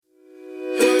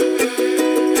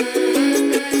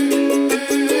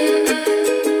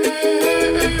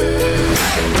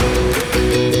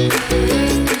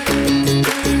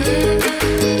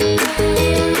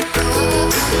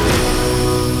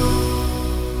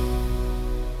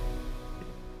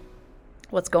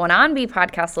What's going on, B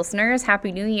podcast listeners?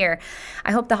 Happy New Year.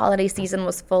 I hope the holiday season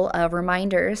was full of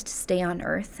reminders to stay on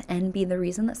Earth and be the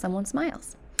reason that someone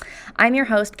smiles. I'm your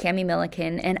host, Cami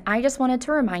Milliken, and I just wanted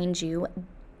to remind you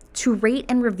to rate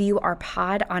and review our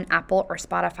pod on Apple or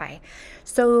Spotify.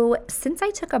 So, since I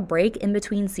took a break in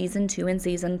between season 2 and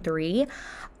season 3,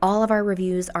 all of our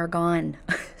reviews are gone.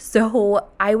 So,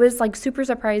 I was like super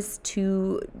surprised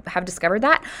to have discovered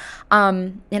that.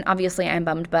 And obviously, I'm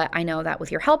bummed, but I know that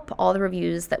with your help, all the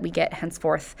reviews that we get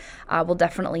henceforth will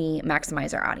definitely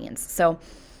maximize our audience. So,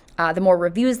 the more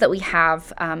reviews that we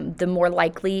have, the more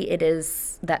likely it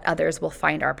is that others will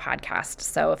find our podcast.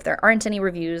 So if there aren't any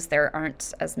reviews, there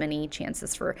aren't as many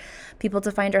chances for people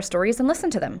to find our stories and listen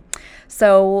to them.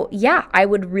 So yeah, I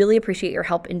would really appreciate your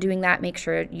help in doing that. Make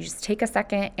sure you just take a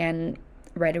second and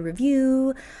write a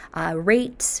review,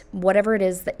 rate, whatever it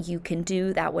is that you can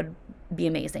do. That would be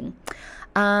amazing.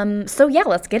 So yeah,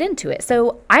 let's get into it.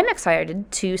 So I'm excited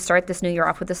to start this new year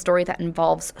off with a story that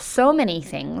involves so many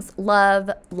things: love,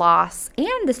 loss,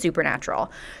 and the supernatural.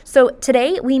 So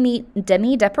today we meet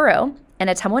Demi Depereaux, an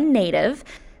Ottumwa native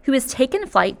who has taken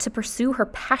flight to pursue her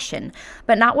passion,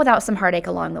 but not without some heartache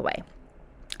along the way.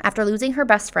 After losing her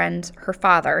best friend, her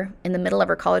father, in the middle of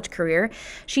her college career,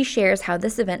 she shares how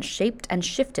this event shaped and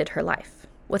shifted her life.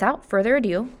 Without further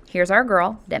ado, here's our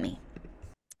girl, Demi.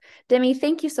 Demi,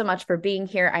 thank you so much for being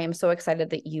here. I am so excited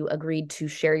that you agreed to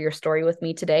share your story with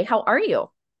me today. How are you?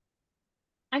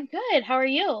 I'm good. How are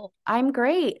you? I'm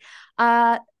great.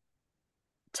 Uh,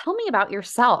 Tell me about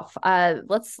yourself.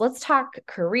 Let's talk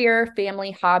career,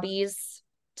 family, hobbies.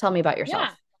 Tell me about Yeah. yourself.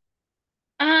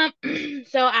 Um,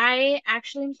 so I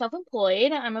actually am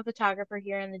self-employed. I'm a photographer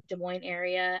here in the Des Moines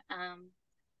area.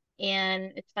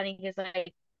 And it's funny because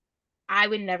I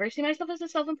would never see myself as a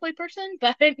self-employed person,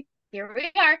 but here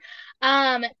we are.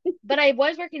 Um, but I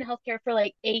was working in healthcare for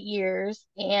like 8 years,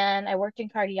 and I worked in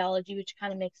cardiology, which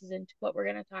kind of mixes into what we're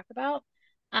going to talk about.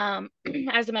 Um,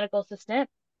 as a medical assistant,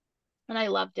 and I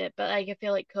loved it, but like, I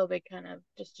feel like COVID kind of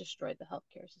just destroyed the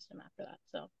healthcare system after that.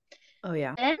 So Oh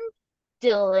yeah. then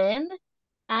Dylan.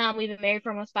 We've been married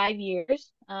for almost 5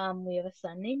 years. We have a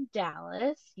son named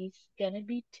Dallas. He's gonna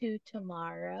be 2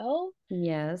 tomorrow.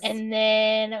 Yes. And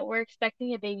then we're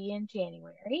expecting a baby in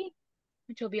January,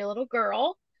 which will be a little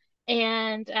girl.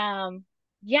 And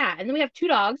yeah, and then we have 2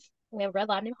 dogs. We have a red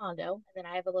lab named Hondo, and then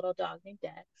I have a little dog named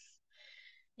Dex.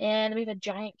 And we have a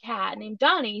giant cat named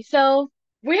Donnie. So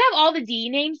we have all the D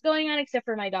names going on except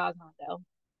for my dog Hondo.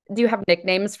 Do you have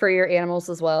nicknames for your animals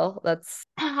as well? That's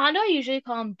Hondo, I usually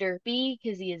call him Derpy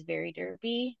because he is very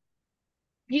derpy.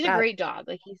 He's a that. great dog.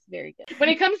 Like, he's very good. When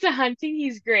it comes to hunting,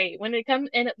 he's great. When it comes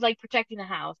and like protecting the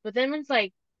house, but then when it's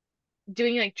like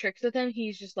doing like tricks with him,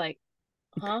 he's just like,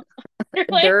 huh? You're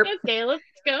like, Derp. okay, let's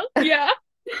go. Yeah.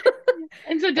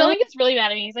 And so Oh, Dylan gets really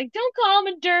mad at me. He's like, don't call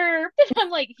him a derp. And I'm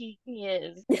like, he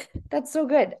is. that's so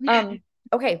good.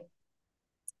 Okay.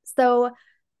 So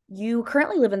you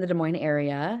currently live in the Des Moines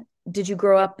area. Did you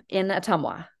grow Yep. up in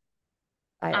Ottumwa,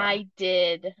 Iowa? I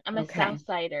did. I'm a Okay. South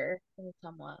Sider in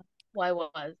somewhat. Well, I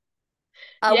was.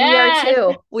 We are Yes.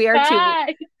 too. We are too.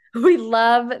 Hi. We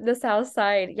love the South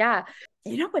Side. Yeah.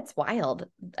 You know what's wild?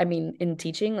 I mean, in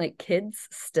teaching, like kids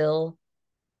still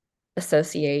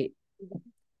associate,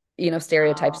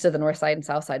 stereotypes Oh, to the North Side and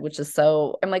South Side, which is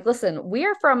so, I'm like, listen, we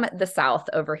are from the South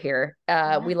over here.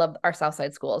 yeah. We love our South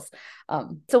Side schools.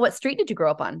 So what street did you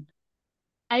grow up on?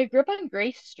 I grew up on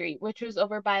Grace Street, which was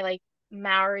over by like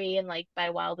Maury and like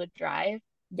by Wildwood Drive.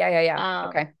 Yeah, yeah, yeah. Um,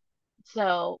 Okay.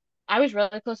 so I was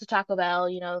really close to Taco Bell,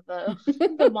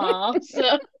 the the mall.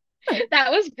 So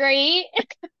that was great.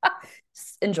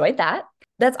 Enjoyed that.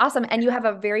 That's awesome. And you have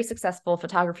a very successful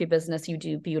photography business. You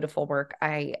do beautiful work.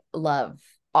 I love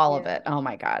all of Yeah. it. Oh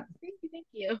my God. Thank you, thank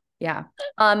you. Yeah.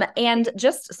 And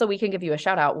just so we can give you a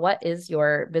shout out, what is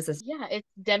your business? Yeah, it's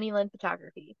Demi Lynn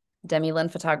Photography. Demi Lynn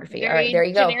Photography. All right, there Very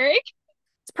you go. generic.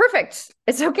 It's perfect.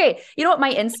 It's okay. You know what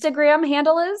my Instagram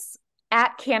handle is?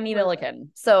 At Cami What is it?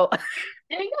 Milliken. So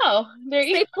There you go. There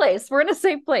you safe place. We're in a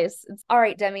safe place. All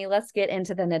right, Demi, let's get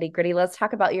into the nitty gritty. Let's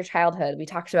talk about your childhood. We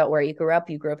talked about where you grew up.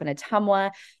 You grew up in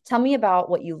Ottumwa. Tell me about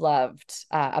what you loved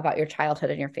about your childhood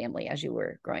and your family as you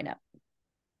were growing up.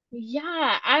 Yeah,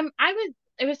 I was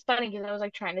it was funny because I was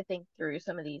like trying to think through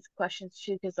some of these questions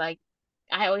too, because like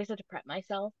I always had to prep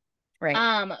myself. Right.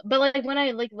 But like when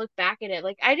I like look back at it,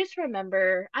 like I just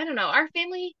remember, I don't know, our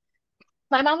family,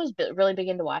 my mom was really big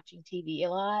into watching TV a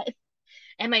lot,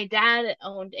 and my dad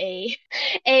owned a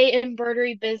a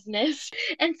embroidery business.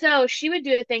 And so she would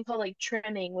do a thing called like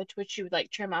trimming, which she would like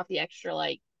trim off the extra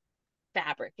like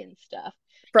fabric and stuff.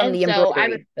 From And the so I would,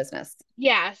 embroidery business.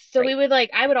 yeah, so we Right. would like,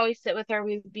 I would always sit with her.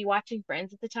 We would be watching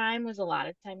Friends at the time, was a lot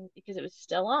of time because it was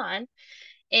still on.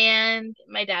 And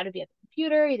my dad would be at the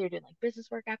computer, either doing like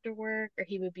business work after work, or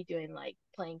he would be doing like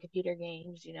playing computer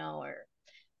games, or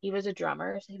he was a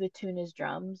drummer, so he would tune his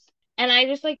drums. And I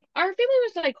just like, our family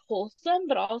was like wholesome,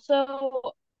 but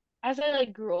also as I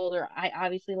like grew older, I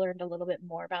obviously learned a little bit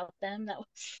more about them that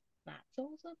was not so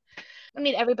wholesome. I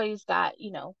mean, everybody's got,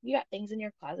 you got things in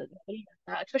your closet,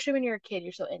 especially when you're a kid,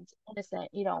 you're so innocent,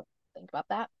 you don't think about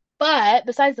that. But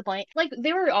besides the point, like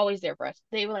they were always there for us.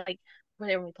 They were like were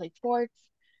there when we played sports.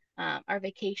 Our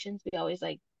vacations, we always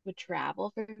like would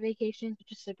travel for vacations,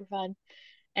 which is super fun.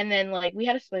 And then like we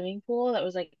had a swimming pool that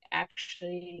was like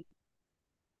actually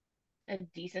a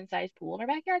decent sized pool in our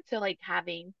backyard. So like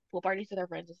having pool parties with our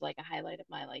friends was like a highlight of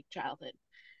my like childhood.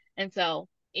 And so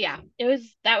yeah, it was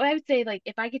that I would say like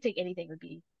if I could take anything it would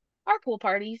be our pool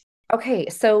parties. Okay,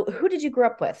 so who did you grow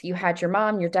up with? You had your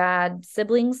mom, your dad,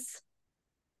 siblings?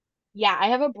 Yeah, I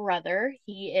have a brother.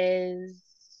 He is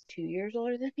 2 years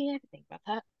older than me. I have to think about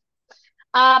that.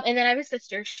 And then I have a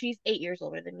sister. She's 8 years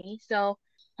older than me. So,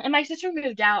 and my sister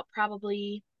moved out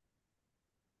probably,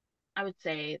 I would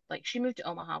say, like she moved to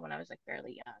Omaha when I was like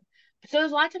fairly young. So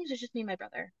there's a lot of times it's just me and my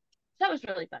brother. So that was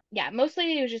really fun. Yeah,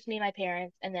 mostly it was just me and my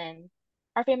parents, and then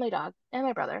our family dog and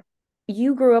my brother.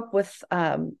 You grew up with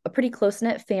a pretty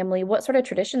close-knit family. What sort of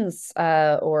traditions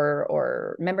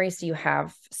or memories do you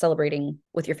have celebrating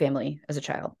with your family as a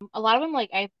child? A lot of them, like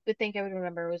I would think I would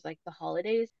remember was like the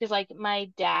holidays, because like my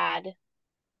dad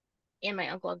and my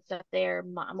uncle and stuff there,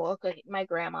 mom, well, okay, my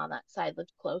grandma on that side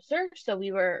lived closer, so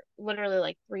we were literally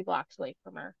like 3 blocks away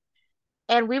from her.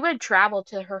 And we would travel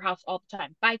to her house all the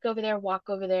time. Bike over there, walk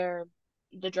over there.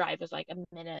 The drive was like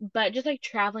a minute. But just like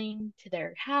traveling to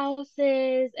their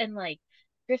houses and like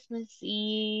Christmas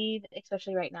Eve,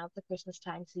 especially right now, it's the Christmas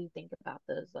time, so you think about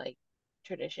those like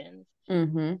traditions.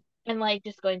 Mm-hmm. And like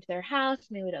just going to their house,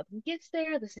 and we would open gifts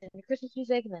there, listen to Christmas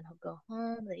music, and then he'll go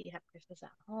home, and then you have Christmas at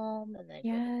home, and then go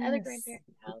to the other Yes.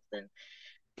 grandparents' house. And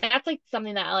that's like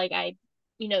something that like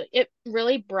it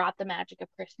really brought the magic of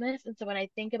Christmas. And so when I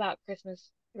think about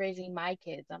Christmas raising my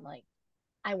kids, I'm like,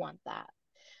 I want that.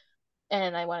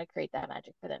 And I want to create that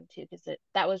magic for them too, because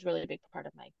that was really a big part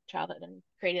of my childhood, and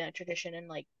creating a tradition and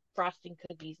like frosting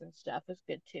cookies and stuff was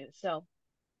good too. So,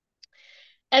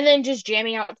 and then just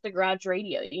jamming out to the garage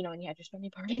radio, when you had your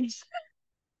swimming parties,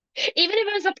 even if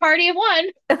it was a party of one.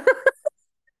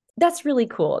 That's really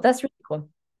cool. That's really cool.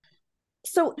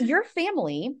 So your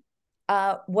family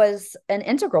was an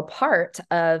integral part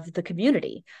of the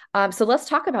community. So let's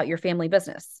talk about your family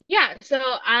business. Yeah, so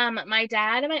my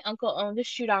dad and my uncle owned a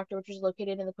shoe doctor, which was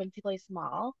located in the Quincy Place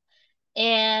Mall.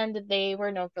 And they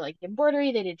were known for like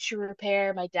embroidery. They did shoe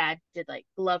repair. My dad did like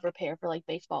glove repair for like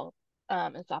baseball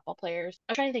and softball players.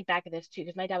 I'm trying to think back of this too,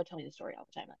 because my dad would tell me the story all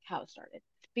the time, like how it started.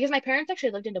 Because my parents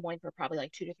actually lived in Des Moines for probably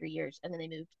like 2 to 3 years, and then they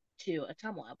moved to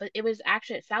Ottumwa. But it was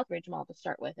actually at Southridge Mall to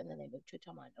start with, and then they moved to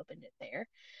Ottumwa and opened it there.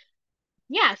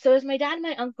 Yeah, so it was my dad and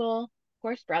my uncle, of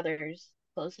course, brothers,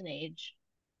 close in age.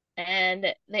 And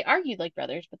they argued like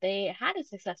brothers, but they had a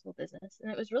successful business,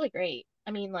 and it was really great.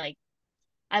 I mean, like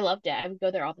I loved it. I would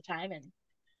go there all the time, and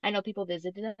I know people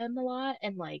visited them a lot,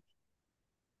 and like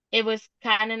it was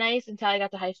kind of nice until I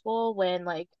got to high school when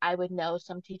like I would know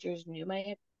some teachers knew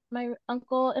my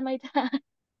uncle and my dad.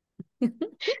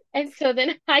 And so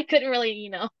then I couldn't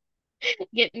really,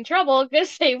 get in trouble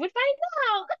because they would find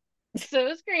out. So it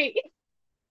was great.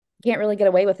 Can't really get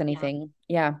away with Yeah. anything.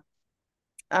 Yeah.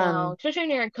 No, Um, especially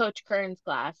when you're in Coach Kern's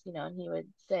class, and he would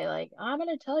say like, "I'm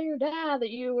gonna tell your dad that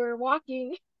you were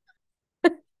walking."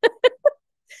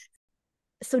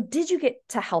 so did you get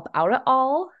to help out at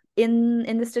all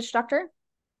in the Stitch Doctor?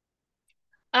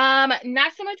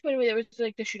 Not so much when there was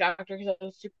like the shoe doctor because I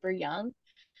was super young.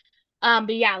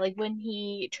 But yeah, like when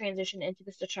he transitioned into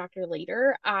the Stitch Doctor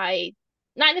later, I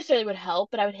not necessarily would help,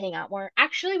 but I would hang out more.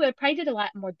 Actually, what probably did a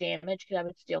lot more damage because I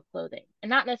would steal clothing, and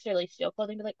not necessarily steal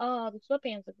clothing, but like, oh, the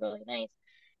sweatpants look really nice,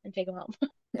 and take them home.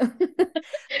 But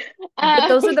Um,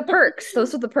 those are the perks.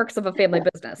 Those are the perks of a family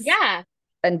business yeah,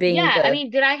 and being yeah. I the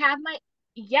mean, did I have my?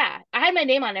 Yeah, I had my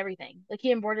name on everything. Like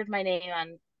he embroidered my name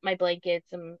on my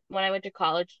blankets, and when I went to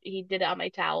college, he did it on my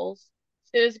towels.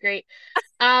 It was great.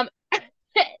 Um,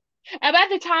 About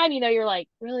the time, you're like,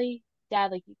 really,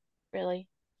 Dad, like, really?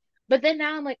 But then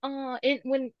now I'm like, oh,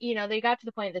 when, they got to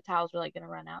the point the towels were like gonna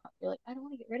run out. You're like, I don't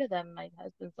want to get rid of them. My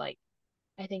husband's like,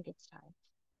 I think it's time.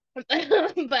 But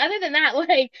other than that,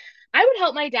 like, I would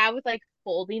help my dad with like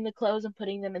folding the clothes and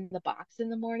putting them in the box in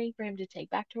the morning for him to take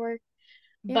back to work.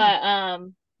 yeah.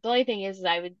 But the only thing is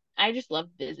I just love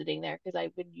visiting there because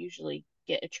I would usually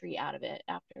get a treat out of it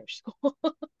after school.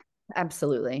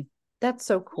 Absolutely. That's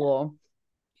so Yeah. cool.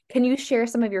 Can you share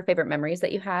some of your favorite memories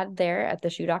that you had there at the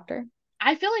shoe doctor?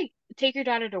 I feel like take your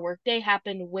daughter to work day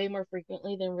happened way more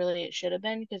frequently than really it should have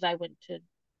been because I went to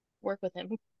work with him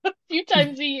a few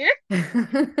times a year.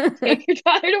 Take your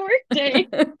daughter to work day.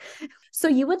 So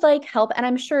you would like help, and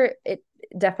I'm sure it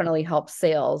definitely helps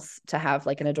sales to have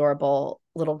like an adorable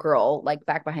little girl like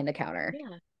back behind the counter.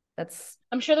 Yeah. That's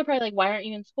I'm sure they're probably like, why aren't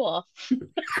you in school?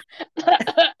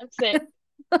 That's it.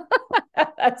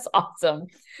 that's awesome.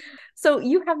 So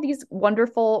you have these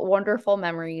wonderful, wonderful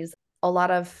memories. A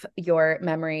lot of your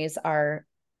memories are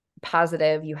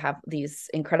positive. You have these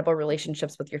incredible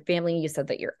relationships with your family. You said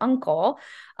that your uncle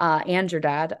and your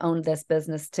dad owned this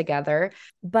business together,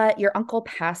 but your uncle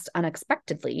passed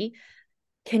unexpectedly.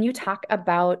 Can you talk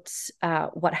about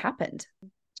what happened?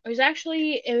 It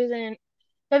was in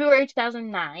February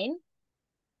 2009,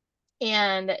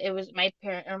 and it was my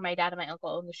parent or my dad and my uncle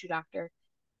owned the shoe doctor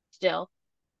still.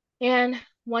 And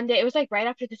one day, it was like right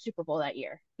after the Super Bowl that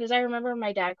year, because I remember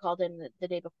my dad called in the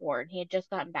day before, and he had just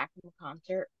gotten back from a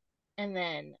concert, and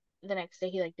then the next day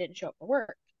he like didn't show up for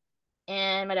work.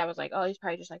 And my dad was like, "Oh, he's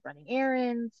probably just like running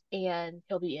errands and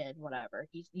he'll be in, whatever.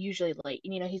 He's usually late."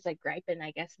 And he's like griping,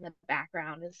 I guess, in the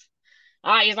background is,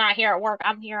 "Oh, he's not here at work.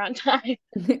 I'm here on time."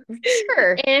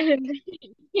 Sure. And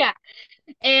yeah.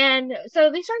 And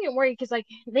so they started getting worried because like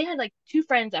they had like two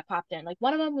friends that popped in. Like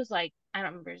one of them was like, I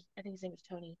don't remember, I think his name was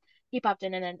Tony. He popped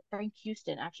in, and then Frank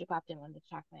Houston actually popped in, wanted to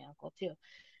talk to my uncle too.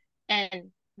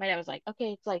 And my dad was like,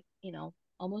 "Okay, it's like,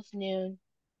 almost noon.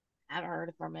 I haven't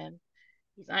heard from him.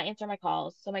 He's not answering my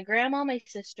calls." So my grandma, my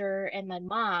sister, and my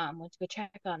mom went to go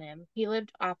check on him. He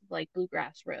lived off of like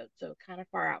Bluegrass Road, so kind of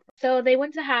far out. So they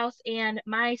went to the house, and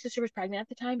my sister was pregnant at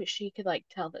the time, but she could like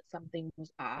tell that something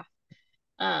was off.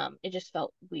 It just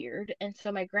felt weird. And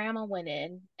so my grandma went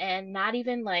in, and not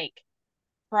even like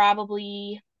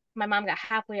probably my mom got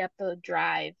halfway up the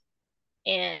drive,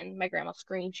 and my grandma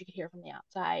screamed. She could hear from the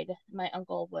outside. My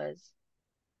uncle was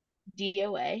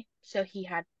DOA, so he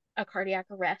had a cardiac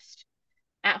arrest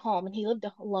at home, and he lived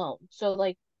alone. So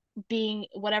like being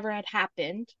whatever had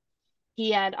happened,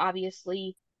 he had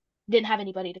obviously didn't have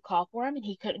anybody to call for him, and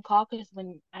he couldn't call because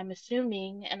when I'm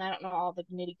assuming, and I don't know all the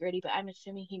nitty gritty, but I'm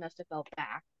assuming he must have fell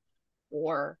back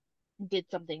or did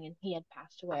something and he had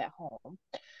passed away at home.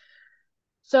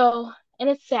 So, and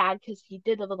it's sad because he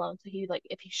did live alone. So he like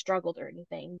if he struggled or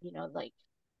anything, like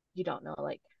you don't know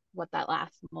like what that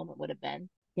last moment would have been.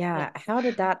 But Yeah. How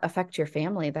did that affect your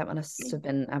family? That must have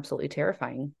been absolutely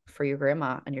terrifying for your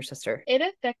grandma and your sister. it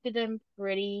affected him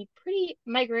pretty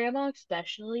my grandma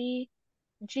especially,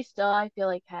 and she still I feel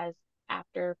like has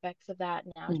after effects of that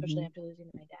now, especially Hmm. after losing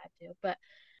my dad too. But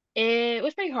it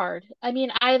was pretty hard. I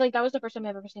mean, I like that was the first time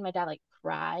I've ever seen my dad like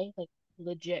cry, like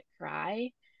legit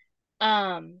cry.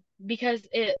 Because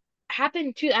it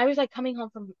happened too. I was like coming home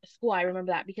from school. I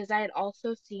remember that because I had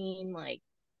also seen like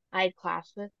I had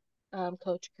class with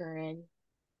Coach Curran.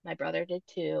 My brother did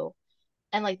too.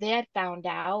 And like they had found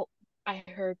out, I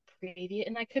heard previous,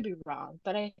 and I could be wrong,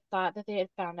 but I thought that they had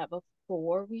found out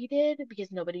before we did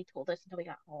because nobody told us until we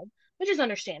got home, which is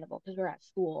understandable because we're at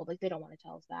school. Like they don't want to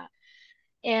tell us that.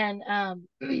 And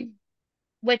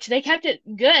which they kept it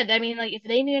good. I mean, like if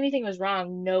they knew anything was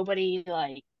wrong, nobody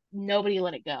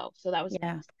let it go. So that was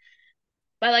Yeah. nice.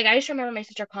 But like I just remember my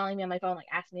sister calling me on my phone, like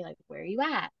asking me like, "Where are you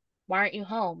at? Why aren't you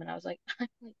home?" And I was like, "I'm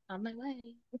like on my way.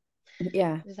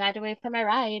 Yeah. Just had to wait for my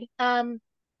ride." And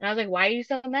I was like, "Why are you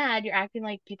so mad? You're acting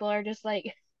like people are just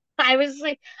like." I was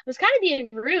kind of being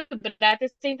rude, but at the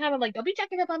same time, I'm like, "Don't be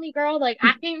checking up on me, girl. Like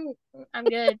I'm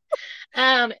good."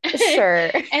 Um,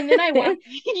 Sure. and then I walk,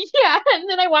 yeah, and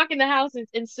then I walk in the house and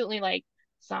it's instantly like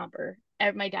somber.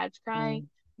 My dad's crying. Mm.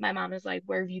 My mom is like,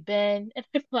 "Where have you been?" And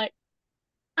I'm like,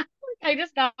 "I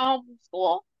just got home from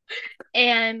school."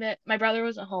 And my brother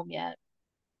wasn't home yet.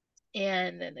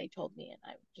 And then they told me, and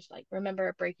I just like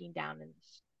remember breaking down in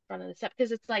front of the step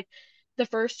because it's like the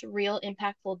first real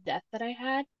impactful death that I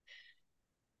had.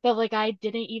 But like I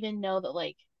didn't even know that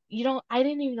I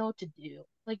didn't even know what to do.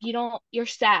 Like you're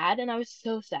sad, and I was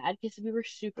so sad because we were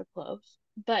super close.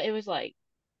 But it was like,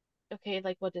 okay,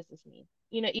 like what does this mean?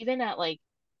 Even at like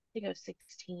I think I was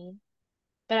 16,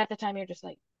 but at the time you're just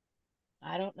like,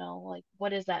 I don't know, like what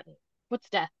does that mean? What's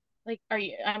death? Like,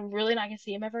 I'm really not gonna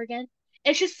see him ever again?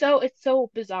 It's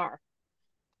so bizarre.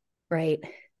 Right.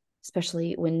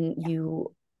 Especially when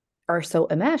you are so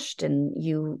enmeshed and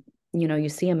you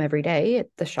see him every day at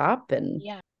the shop. And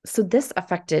Yeah. so this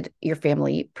affected your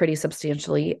family pretty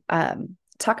substantially.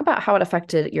 Talk about how it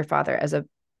affected your father as a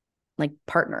like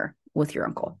partner with your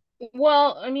uncle.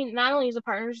 Well, I mean, not only as a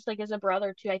partner, just like as a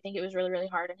brother too. I think it was really, really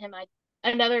hard on him.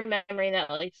 another memory that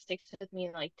like sticks with me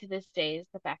like to this day is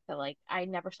the fact that like I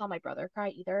never saw my brother cry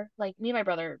either. Like me and my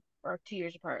brother are 2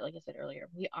 years apart, like I said earlier.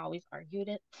 We always argued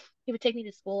it. He would take me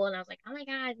to school and I was like, oh my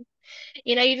God,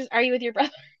 you just argue with your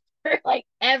brother for like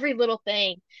every little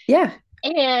thing. Yeah.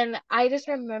 And I just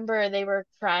remember they were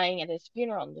crying at his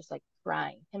funeral and just like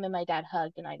crying. Him and my dad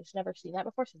hugged, and I just never seen that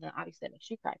before. So then obviously that makes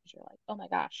you cry because you're like, oh my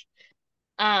gosh.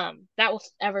 That will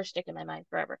ever stick in my mind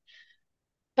forever.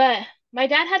 But my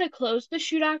dad had to close the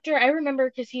shoe doctor. I remember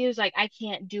because he was like, I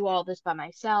can't do all this by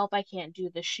myself. I can't do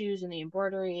the shoes and the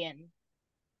embroidery and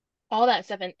all that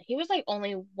stuff. And he was like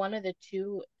only one of the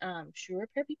two shoe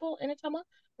repair people in Atoma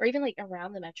or even like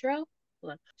around the metro.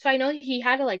 Hold on. So I know he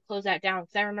had to like close that down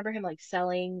because I remember him like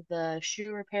selling the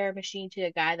shoe repair machine to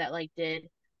a guy that like did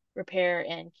repair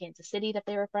in Kansas City that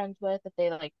they were friends with, that they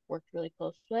like worked really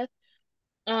close with.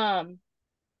 Um,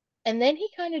 and then he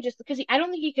kind of just because I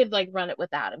don't think he could like run it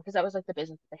without him because that was like the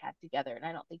business that they had together, and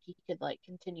I don't think he could like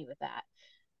continue with that.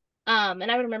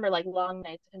 And I would remember like long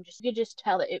nights of him just you could just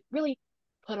tell that it really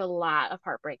put a lot of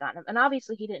heartbreak on him. And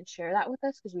obviously he didn't share that with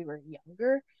us because we were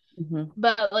younger, Hmm.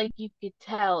 but like you could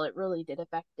tell it really did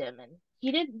affect him. And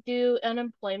he did do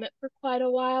unemployment for quite a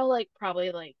while, like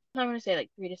probably like I'm gonna say like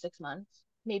 3 to 6 months,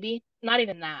 maybe not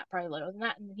even that, probably little than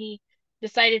that. And he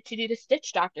decided to do the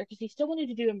stitch doctor because he still wanted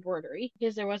to do embroidery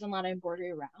because there wasn't a lot of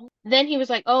embroidery around. Then he was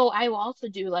like, "Oh, I will also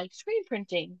do like screen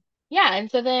printing." Yeah, and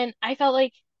so then I felt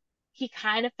like he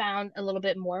kind of found a little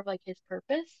bit more of like his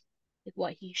purpose, like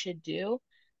what he should do,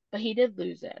 but he did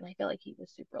lose it, and I feel like he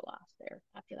was super lost there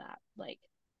after that. Like,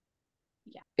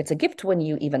 yeah. It's a gift when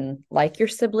you even like your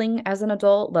sibling as an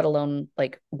adult, let alone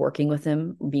like working with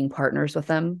them, being partners with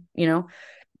them, you know?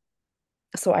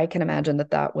 So I can imagine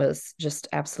that that was just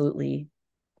absolutely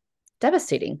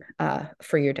devastating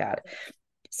for your dad.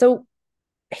 So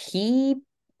he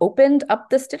opened up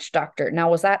the Stitch Doctor. Now,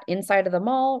 was that inside of the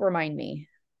mall? Remind me.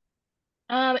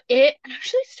 It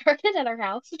actually started at our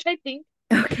house, which I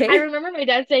Okay. remember my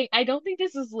dad saying, I don't think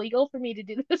this is legal for me to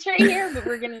do this right here, but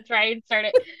we're gonna try and start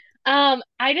it.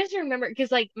 I just remember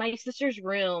because like my sister's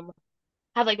room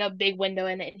had like a big window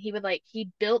in it, and he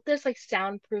built this like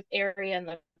soundproof area in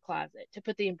the closet to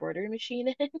put the embroidery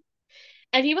machine in.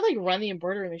 And he would like run the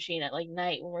embroidery machine at like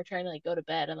night when we're trying to like go to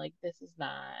bed. I'm like, this is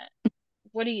not,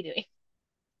 what are you doing?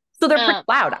 So they're pretty Um,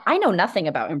 loud. I know nothing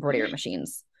about embroidery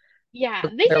machines. yeah,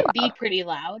 But they they're can be loud. pretty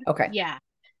loud. Okay. Yeah.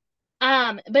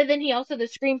 But then he also the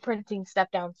screen printing stuff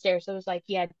downstairs. So it was like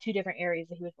he had two different areas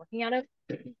that he was working out of.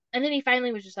 And then he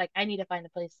finally was just like, I need to find a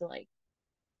place to like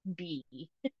be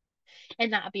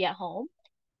and not be at home.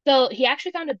 So he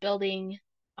actually found a building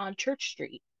on Church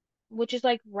Street, which is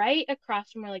like right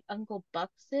across from where like Uncle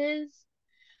Buck's is.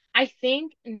 I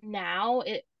think now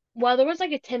it well, there was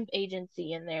like a temp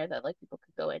agency in there that like people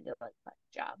could go into like find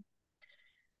a job.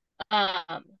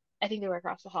 I think they were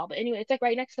across the hall, but anyway, it's like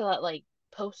right next to that like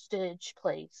postage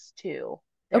place too,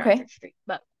 there on Okay. Church Street.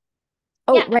 But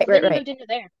Oh, yeah, right, so right, then he right. moved into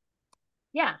there.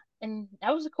 Yeah, and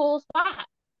that was a cool spot.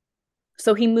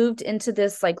 So he moved into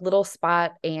this like little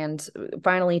spot and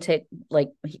finally take like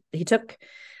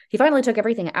he finally took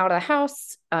everything out of the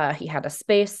house. He had a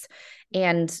space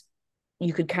and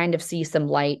you could kind of see some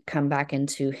light come back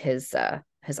into his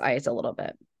eyes a little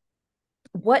bit.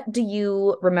 What do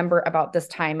you remember about this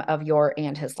time of your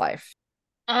and his life?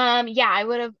 Yeah, I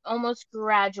would have almost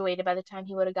graduated by the time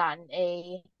he would have gotten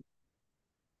a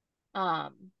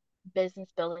um business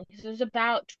building because it was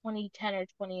about 2010 or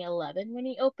 2011 when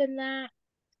he opened that.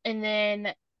 And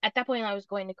then at that point I was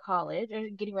going to college or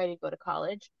getting ready to go to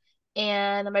college.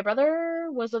 And my brother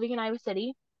was living in Iowa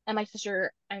City and my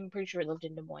sister, I'm pretty sure, lived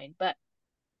in Des Moines. But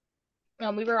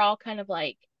we were all kind of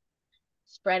like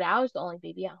spread out. I was the only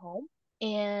baby at home.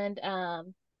 And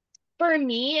for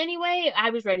me anyway, I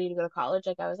was ready to go to college.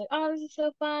 Like I was like, oh, this is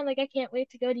so fun. Like I can't wait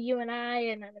to go to UNI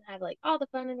and I'm gonna have like all the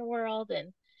fun in the world.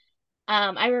 And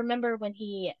I remember when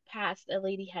he passed, a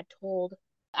lady had told,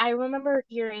 I remember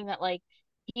hearing that like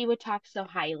he would talk so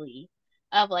highly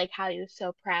of like how he was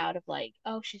so proud of like,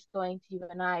 oh, she's going to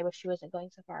UNI, wish she wasn't going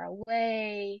so far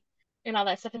away and all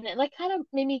that stuff. And it like kind of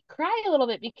made me cry a little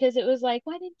bit because it was like,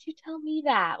 why didn't you tell me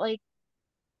that? Like,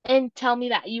 and tell me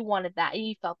that you wanted that and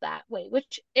you felt that way,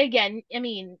 which again, I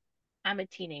mean, I'm a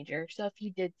teenager, so if he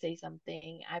did say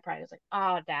something, I probably was like,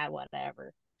 oh, dad,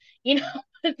 whatever, you know.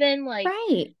 But then, like,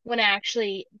 Right. when it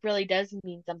actually really does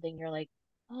mean something, you're like,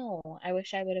 oh, I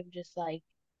wish I would have just like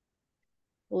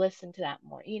listened to that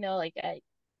more, like,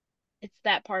 it's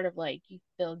that part of like you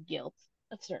feel guilt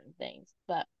of certain things.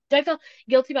 But do I feel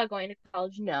guilty about going to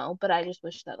college? No, but I just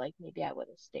wish that like maybe I would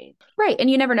have stayed. Right. And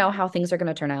you never know how things are going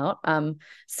to turn out.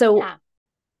 So Yeah.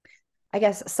 I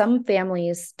guess some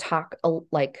families talk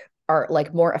like are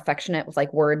like more affectionate with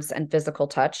like words and physical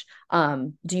touch.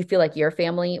 Do you feel like your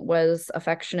family was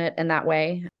affectionate in that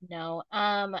way? No.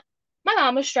 My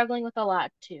mom was struggling with a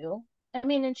lot too. I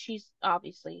mean, and she's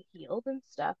obviously healed and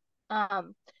stuff.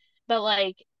 Um, but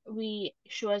like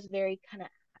she was very kind of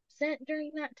absent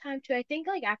during that time too. I think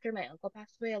like after my uncle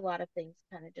passed away, a lot of things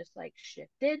kind of just like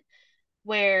shifted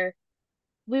where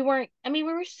we weren't, I mean,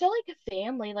 we were still like a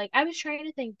family. Like I was trying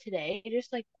to think today,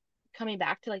 just like coming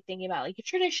back to like thinking about like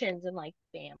traditions and like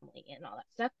family and all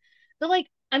that stuff. But like,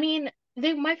 I mean,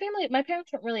 my family, my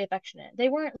parents weren't really affectionate. They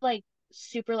weren't like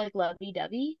super like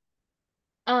lovey-dovey.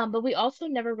 But we also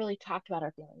never really talked about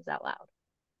our feelings out loud.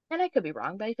 And I could be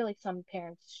wrong, but I feel like some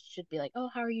parents should be like, "Oh,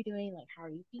 how are you doing? Like, how are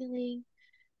you feeling?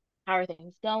 How are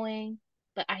things going?"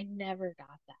 But I never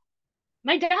got that.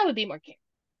 My dad would be more caring.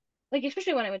 Like,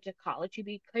 especially when I went to college,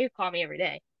 he'd call me every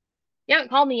day. You haven't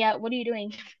called me yet. What are you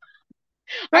doing?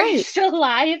 Are you Right. still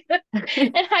alive?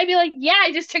 And I'd be like, yeah,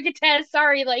 I just took a test.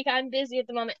 Sorry, like I'm busy at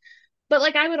the moment. But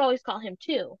like I would always call him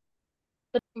too.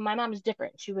 But my mom is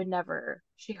different.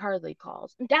 She hardly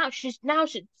calls. Now she's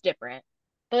different.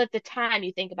 But at the time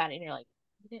you think about it and you're like,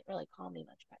 you didn't really call me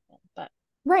much back then. But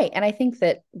Right. And I think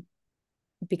that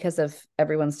because of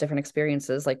everyone's different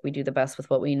experiences, like we do the best with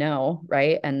what we know,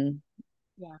 right? And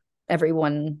yeah.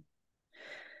 everyone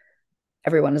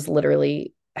everyone is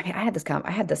literally, I mean, I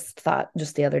had this thought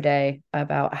just the other day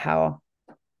about how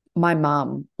my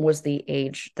mom was the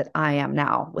age that I am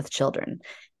now with children.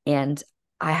 And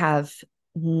I have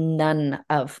none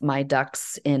of my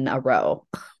ducks in a row.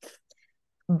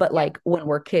 But Yeah. like when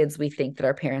we're kids, we think that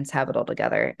our parents have it all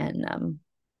together. And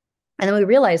then we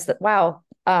realize that, wow,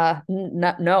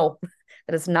 no,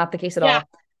 that is not the case at Yeah.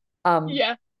 all. Um,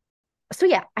 Yeah. so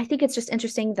yeah, I think it's just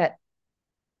interesting that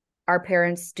our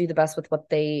parents do the best with what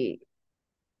they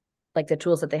like, the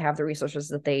tools that they have, the resources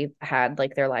that they had,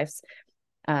 like their lives,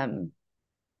 um,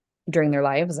 during their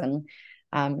lives,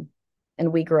 um,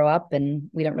 and we grow up and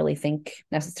we don't really think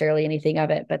necessarily anything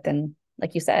of it. But then,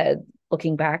 like you said,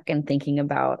 looking back and thinking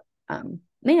about,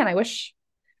 man, wish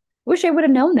I would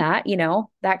have known that.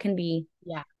 That can be.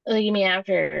 Yeah. Like you mean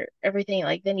after everything,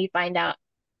 like then you find out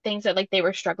things that like they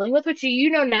were struggling with, which you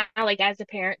know now, like as a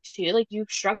parent too, like you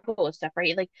struggle with stuff,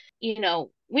 right? Like,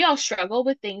 we all struggle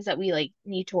with things that we like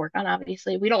need to work on,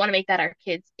 obviously. We don't want to make that our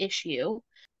kids' issue.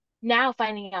 Now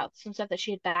finding out some stuff that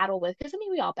she had battled with, because I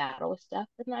mean we all battle with stuff,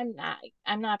 and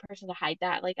I'm not a person to hide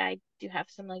that. Like I do have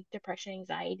some like depression,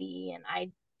 anxiety, and I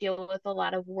deal with a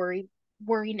lot of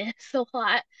worriness a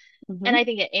lot. And I Mhm.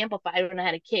 think it amplified when I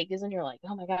had a kid, because then you're like,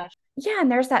 oh my gosh. Yeah,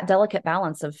 and there's that delicate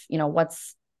balance of,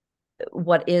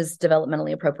 what is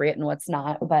developmentally appropriate and what's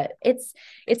not. But it's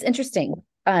interesting,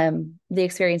 the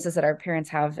experiences that our parents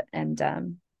have,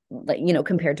 and like,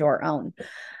 compared to our own.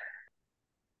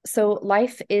 So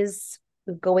life is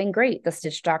going great. The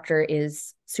Stitch Doctor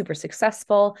is super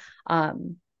successful,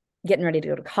 getting ready to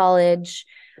go to college,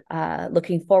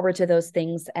 looking forward to those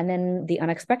things. And then the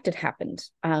unexpected happened.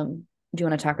 Do you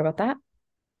want to talk about that?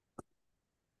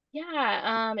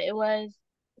 Yeah, it was,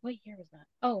 what year was that?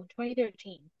 Oh,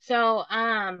 2013. So,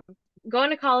 going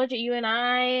to college at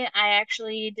UNI, I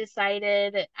actually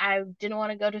decided I didn't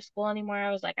want to go to school anymore.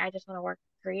 I was like, I just want to work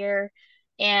a career.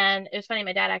 And it was funny,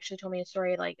 my dad actually told me a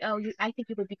story like, oh, I think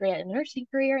you would be great at a nursing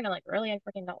career. And I'm like, really? I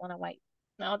freaking don't want to white.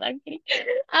 No, I'm kidding.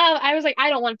 I was like, I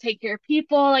don't want to take care of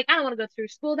people. Like, I don't want to go through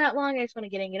school that long. I just want to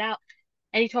get in it out.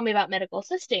 And he told me about medical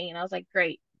assisting, and I was like,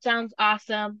 great, sounds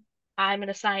awesome. I'm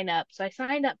gonna sign up. So I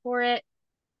signed up for it,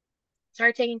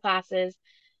 started taking classes,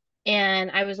 and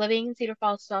I was living in Cedar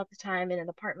Falls still at the time in an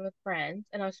apartment with friends,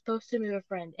 and I was supposed to move a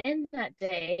friend in that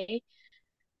day.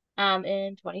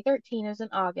 In 2013, it was in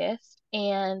August,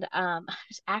 and I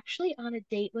was actually on a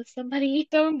date with somebody.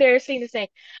 So embarrassing to say.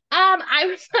 I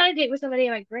was on a date with somebody,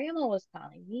 and my grandma was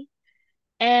calling me,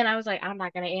 and I was like, I'm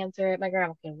not gonna answer it. My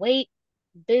grandma can wait.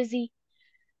 I'm busy.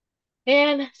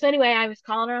 And so anyway, I was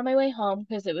calling her on my way home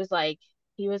because it was like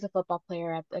he was a football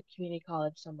player at the community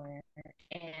college somewhere.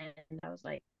 And I was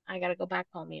like, I gotta go back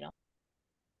home.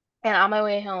 And on my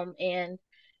way home, and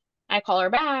I call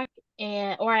her back,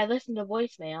 or I listened to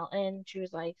voicemail, and she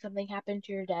was like, something happened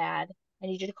to your dad. I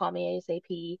need you to call me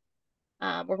ASAP.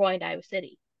 We're going to Iowa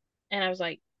City. And I was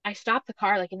like, I stopped the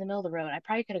car like in the middle of the road. I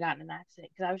probably could have gotten in an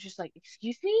accident because I was just like,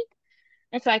 excuse me?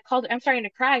 And so I called, I'm starting to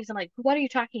cry because I'm like, what are you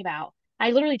talking about? I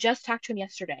literally just talked to him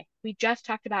yesterday. We just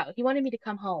talked about, he wanted me to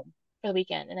come home for the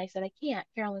weekend. And I said, I can't.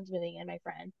 Carolyn's moving in, my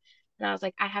friend. And I was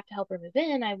like, I have to help her move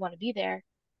in. I want to be there.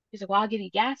 He's like, well, I'll give you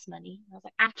gas money. And I was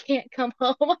like, I can't come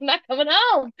home. I'm not coming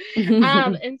home.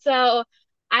 And so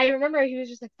I remember he was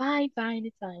just like, fine, fine,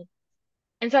 it's fine.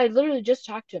 And so I literally just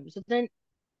talked to him. So then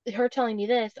her telling me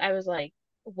this, I was like,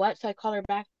 what? So I called her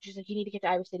back. She's like, you need to get to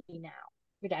Iowa City now.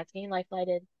 Your dad's getting life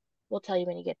flighted. We'll tell you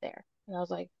when you get there. And I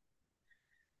was like,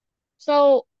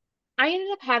 so I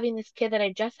ended up having this kid that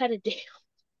I just had a date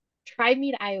drive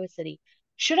me to Iowa City.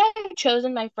 Should I have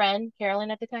chosen my friend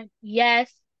Carolyn at the time?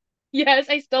 Yes. Yes,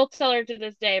 I still tell her to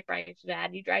this day, I probably should have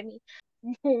had you drive me.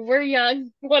 We're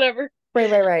young, whatever. Right,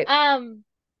 right, right. Um,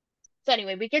 so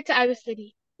anyway, we get to Iowa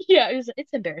City. Yeah,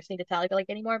 it's embarrassing to tell, I feel like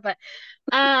anymore, but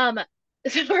um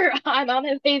so I'm on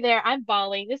my way there. I'm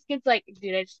bawling. This kid's like,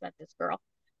 dude, I just met this girl.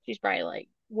 She's probably like,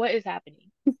 what is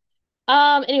happening?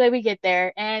 Anyway, we get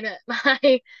there and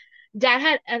my dad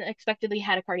had unexpectedly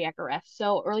had a cardiac arrest.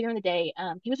 So earlier in the day,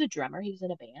 he was a drummer. He was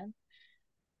in a band,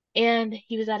 and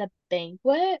he was at a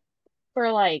banquet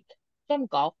for like some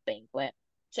golf banquet.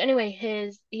 So anyway,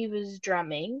 his he was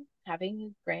drumming, having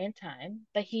a grand time,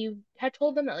 but he had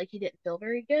told them that like he didn't feel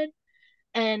very good,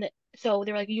 and so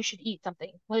they were like, "You should eat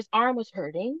something." Well, his arm was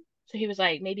hurting, so he was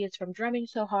like, "Maybe it's from drumming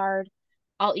so hard.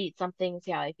 I'll eat something,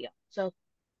 see how I feel." So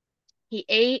he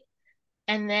ate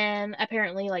and then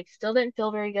apparently, like, still didn't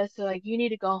feel very good. So, like, you need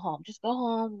to go home. Just go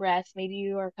home, rest. Maybe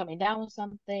you are coming down with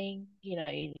something. You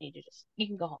need to just, you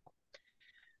can go home.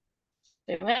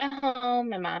 So he went home.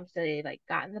 My mom said he, like,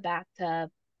 got in the bathtub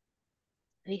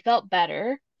and he felt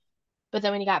better. But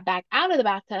then when he got back out of the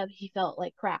bathtub, he felt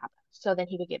like crap. So then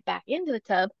he would get back into the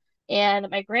tub. And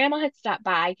my grandma had stopped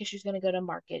by because she was going to go to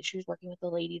market. She was working with the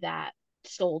lady that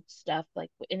sold stuff, like,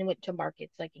 and went to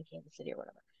markets, like, in Kansas City or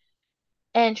whatever.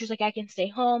 And she was like, I can stay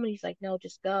home. And he's like, no,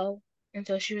 just go. And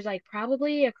so she was like,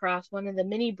 probably across one of the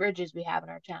many bridges we have in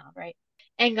our town, right?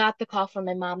 And got the call from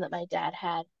my mom that my dad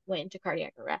had went into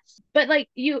cardiac arrest. But like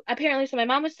you apparently, so my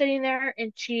mom was sitting there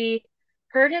and she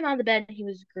heard him on the bed and he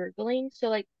was gurgling. So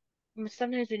like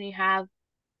sometimes when you have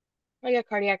like a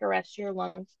cardiac arrest, your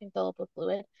lungs can fill up with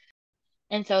fluid.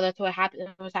 And so that's what happened.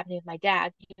 What was happening with my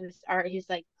dad. He's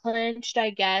like clenched, I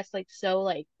guess, like so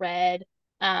like red.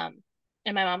 Um,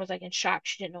 and my mom was like in shock.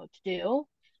 She didn't know what to do.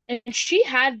 And she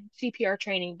had CPR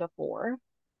training before,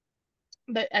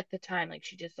 but at the time, like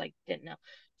she just like didn't know.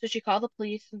 So she called the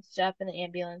police and stuff and the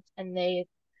ambulance, and they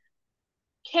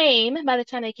came. By the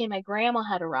time they came, my grandma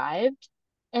had arrived,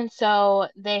 and so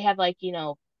they had like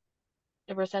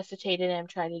resuscitated him,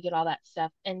 tried to get all that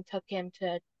stuff, and took him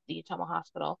to the Ottumwa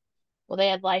Hospital. Well, they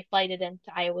had life flighted him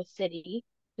to Iowa City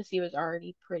because he was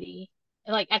already pretty.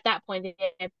 And like at that point, they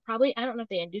had probably, I don't know if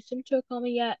they induced him to a coma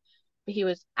yet, but he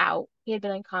was out. He had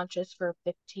been unconscious for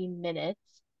 15 minutes.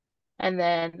 And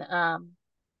then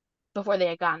before they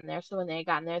had gotten there, so when they had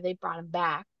gotten there, they brought him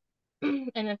back.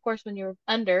 And of course, when you're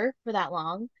under for that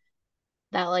long,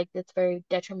 that like it's very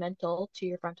detrimental to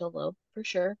your frontal lobe for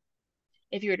sure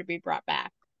if you were to be brought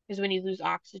back. Because when you lose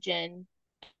oxygen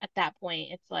at that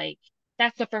point, it's like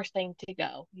that's the first thing to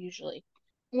go, usually.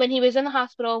 When he was in the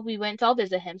hospital, we went to all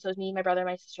visit him. So it was me, my brother,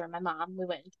 my sister, and my mom. We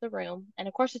went into the room. And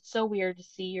of course, it's so weird to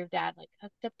see your dad like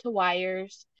hooked up to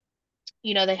wires.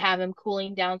 They have him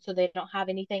cooling down so they don't have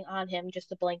anything on him,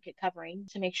 just a blanket covering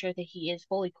to make sure that he is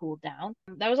fully cooled down.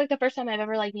 That was like the first time I've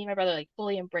ever like me and my brother like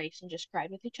fully embraced and just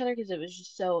cried with each other because it was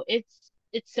just so it's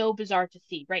so bizarre to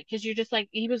see, right? Because you're just like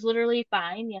he was literally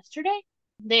fine yesterday.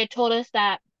 They had told us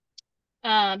that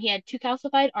he had two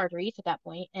calcified arteries at that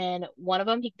point, and one of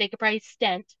them they could probably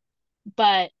stent,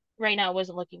 but right now it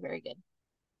wasn't looking very good.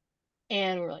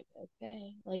 And we're like,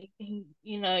 okay, like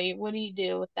what do you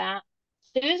do with that?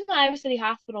 So he was in the Iowa City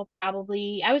Hospital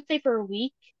probably, I would say for a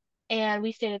week, and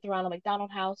we stayed at the Ronald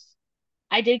McDonald House.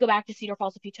 I did go back to Cedar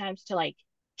Falls a few times to like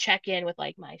check in with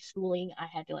like my schooling. I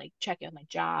had to like check in with my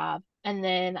job, and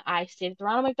then I stayed at the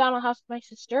Ronald McDonald House with my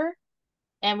sister,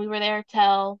 and we were there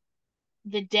till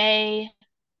the day.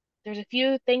 There's a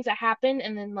few things that happened,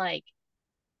 and then like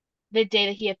the day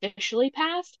that he officially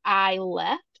passed, I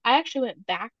left. I actually went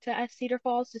back to Cedar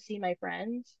Falls to see my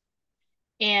friends,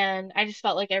 and I just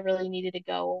felt like I really needed to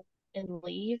go and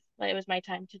leave. Like it was my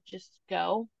time to just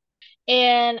go.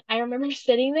 And I remember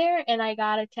sitting there and I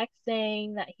got a text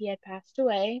saying that he had passed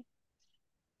away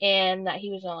and that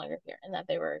he was no longer here and that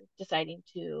they were deciding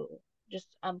to just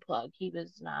unplug. He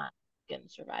was not going to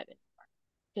survive anymore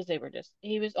because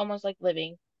he was almost like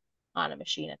living on a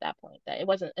machine at that point, that it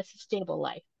wasn't a sustainable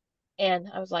life. And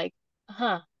I was like,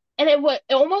 huh. And it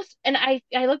almost, and I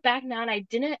look back now and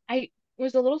I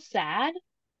was a little sad,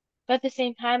 but at the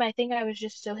same time, I think I was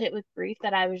just so hit with grief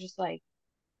that I was just like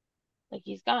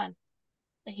he's gone.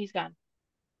 Like he's gone.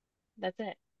 That's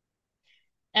it.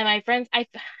 And my friends, I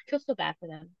feel so bad for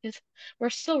them because we're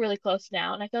still really close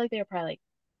now. And I feel like they were probably like,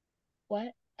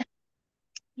 what?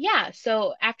 Yeah.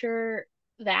 So after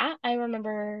that, I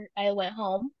remember I went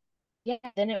home. Yeah.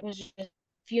 Then it was just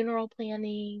funeral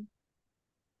planning,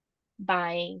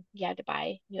 you had to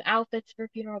buy new outfits for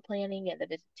funeral planning and the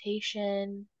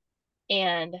visitation.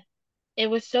 And it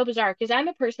was so bizarre because I'm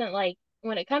a person that, like,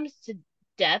 when it comes to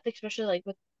death, especially like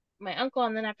with my uncle,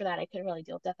 and then after that, I couldn't really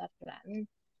deal with death after that. And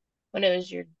when it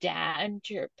was your dad and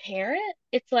your parent,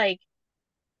 it's like,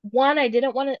 one, I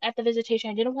didn't want to, at the visitation,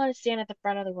 I didn't want to stand at the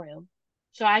front of the room.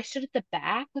 So I stood at the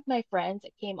back with my friends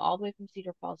that came all the way from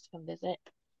Cedar Falls to come visit.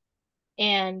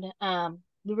 And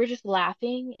we were just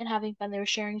laughing and having fun. They were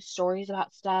sharing stories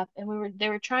about stuff, and they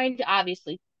were trying to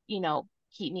obviously,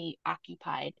 keep me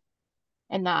occupied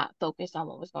and not focus on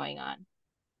what was going on.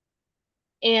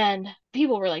 And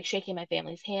people were like shaking my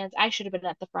family's hands. I should have been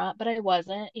at the front, but I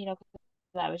wasn't, 'cause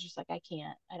I was just like, I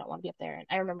can't, I don't want to be up there. And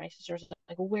I remember my sister was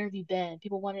like, well, where have you been?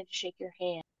 People wanted to shake your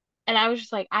hand. And I was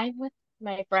just like, I'm with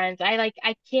my friends. I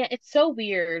can't, it's so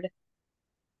weird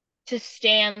to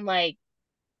stand like,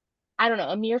 I don't know,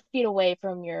 a mere feet away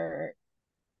from your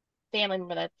family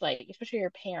member that's like, especially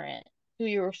your parent, who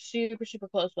you were super, super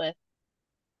close with,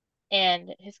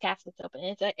 and his casket's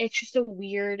open. It's just a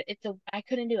weird, I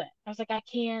couldn't do it. I was like, I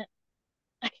can't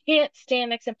stand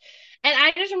next to him. And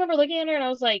I just remember looking at her and I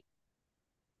was like,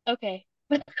 okay.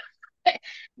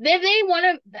 They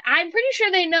want to, I'm pretty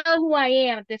sure they know who I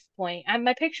am at this point.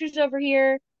 My picture's over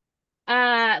here.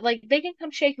 Like they can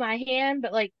come shake my hand,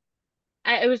 but like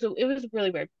it was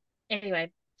really weird.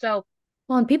 Anyway, so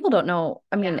Well, and people don't know.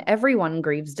 I mean, yeah, everyone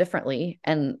grieves differently,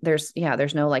 and there's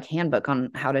no like handbook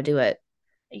on how to do it.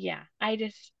 yeah. I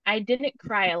didn't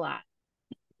cry a lot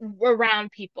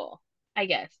around people. I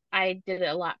guess I did it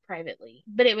a lot privately,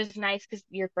 but it was nice because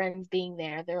your friends being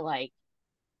there, they're like,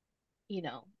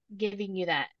 giving you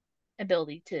that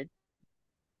ability to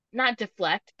not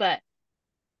deflect, but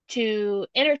to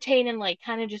entertain and like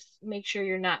kind of just make sure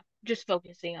you're not just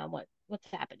focusing on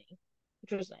what's happening,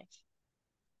 which was nice.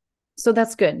 So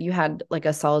that's good. You had like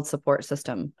a solid support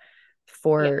system Yeah.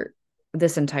 for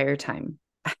this entire time.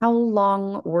 How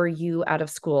long were you out of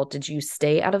school? Did you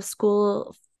stay out of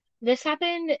school? This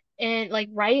happened in like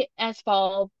right as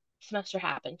fall semester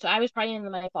happened. So I was probably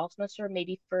in my fall semester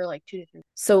maybe for like 2 to 3.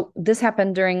 So this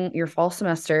happened during your fall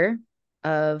semester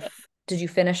of, Yep. did you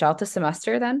finish out the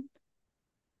semester then?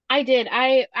 I did.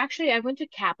 I went to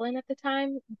Kaplan at the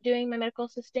time doing my medical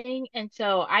assisting, and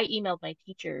so I emailed my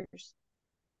teachers.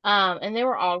 And they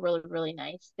were all really, really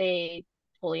nice. They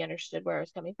totally understood where I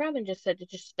was coming from and just said to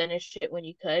just finish it when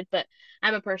you could. But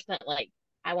I'm a person that like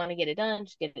I want to get it done,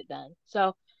 just get it done.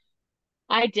 So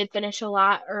I did finish a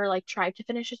lot or like tried to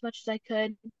finish as much as I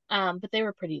could. But they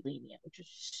were pretty lenient, which was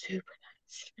super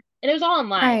nice. And it was all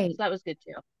online, so Right. that was good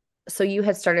too. So you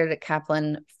had started at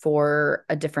Kaplan for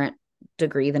a different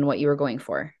degree than what you were going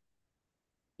for.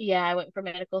 Yeah, I went for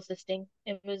medical assisting.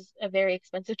 It was a very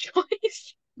expensive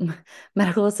choice.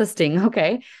 Medical assisting.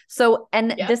 Okay. So,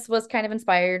 and Yeah. this was kind of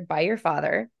inspired by your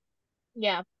father.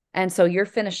 Yeah. And so you're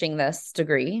finishing this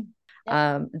degree,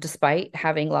 Yep. despite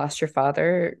having lost your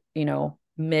father,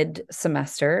 mid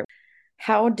semester.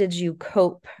 How did you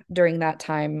cope during that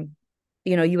time?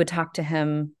 You would talk to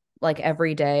him like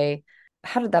every day.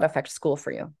 How did that affect school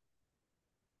for you?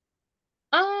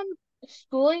 Um,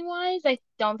 Schooling wise, I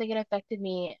don't think it affected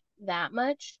me that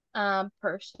much.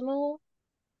 Personal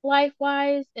life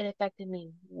wise, it affected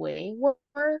me way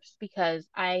worse because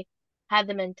I had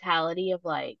the mentality of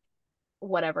like,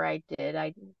 whatever I did,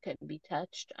 I couldn't be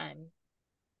touched. I'm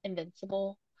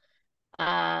invincible.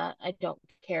 I don't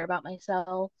care about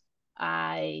myself.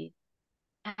 I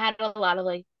had a lot of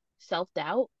like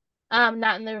self-doubt.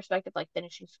 Not in the respect of like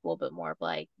finishing school, but more of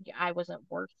like I wasn't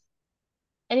worth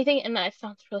anything. And that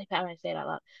sounds really bad when I say it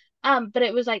out loud. But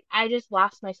it was like I just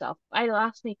lost myself. I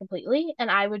lost me completely,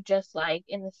 and I would just like,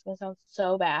 and this is gonna sound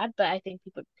so bad, but I think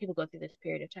people go through this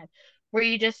period of time where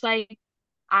you just like,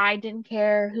 I didn't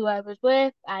care who I was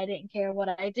with. I didn't care what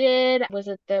I did. Was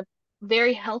it the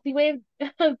very healthy way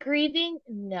of grieving?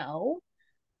 No.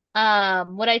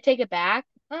 Would I take it back?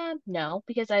 No,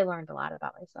 because I learned a lot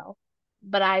about myself.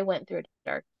 But I went through a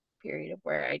dark period of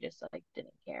where I just like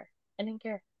didn't care. I didn't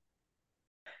care.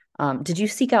 Did you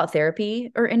seek out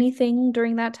therapy or anything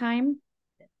during that time?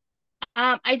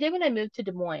 I did when I moved to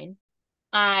Des Moines.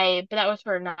 But that was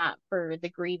for not for the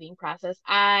grieving process.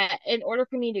 In order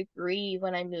for me to grieve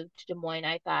when I moved to Des Moines,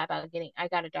 I thought about I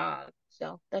got a dog.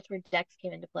 So that's where Dex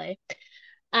came into play.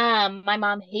 My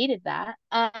mom hated that,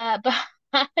 but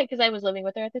because I was living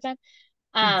with her at the time.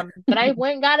 But I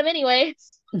went and got him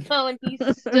anyways. So, and he's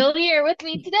still here with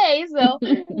me today. So,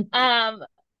 um,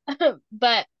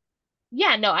 but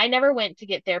yeah, no, I never went to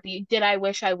get therapy. Did I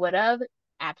wish I would have?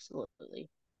 Absolutely.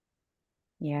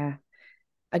 Yeah.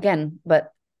 Again,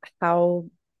 but how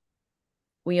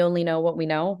we only know what we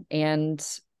know. And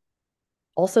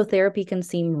Also, therapy can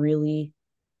seem really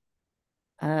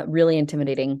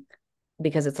intimidating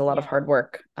because it's a lot of Yeah. hard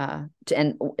work.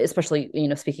 And especially,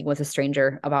 speaking with a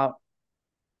stranger about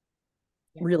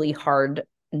Yeah. really hard,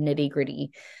 nitty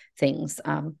gritty things.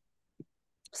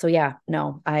 So yeah,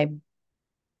 no, I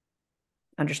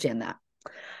understand that.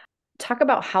 Talk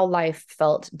about how life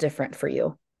felt different for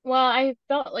you. Well, I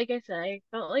felt like I said, I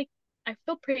felt like I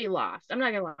felt pretty lost. I'm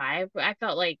not gonna lie, but I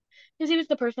felt like because he was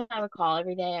the person I would call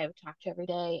every day, I would talk to every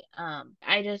day.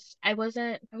 I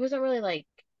wasn't really like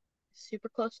super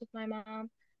close with my mom,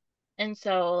 and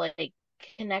so like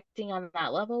connecting on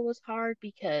that level was hard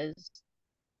because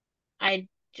I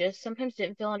just sometimes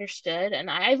didn't feel understood, and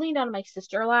I leaned on my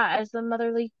sister a lot as the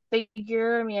motherly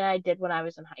figure. I mean, I did when I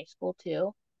was in high school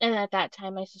too. And at that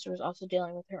time, my sister was also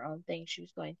dealing with her own thing. She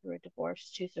was going through a divorce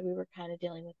too, so we were kind of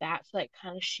dealing with that. So that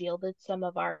kind of shielded some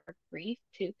of our grief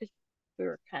too, because we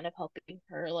were kind of helping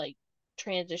her like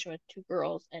transition with two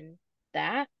girls and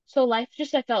that. So life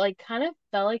just I felt like kind of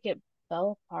felt like it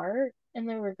fell apart in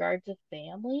the regards of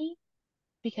family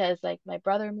because like my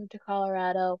brother moved to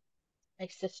Colorado, my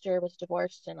sister was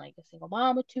divorced and like a single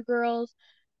mom with two girls.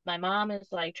 My mom is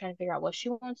like trying to figure out what she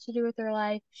wants to do with her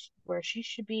life, where she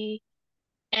should be.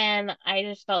 And I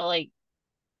just felt like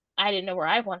I didn't know where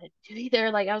I wanted to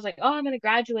either. Like I was like, oh, I'm gonna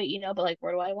graduate, but like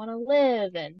where do I want to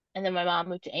live? And then my mom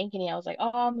moved to Ankeny. I was like,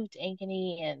 oh, I'll move to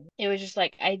Ankeny, and it was just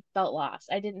like I felt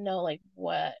lost. I didn't know like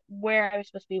where I was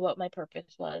supposed to be, what my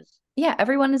purpose was. Yeah,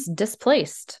 everyone is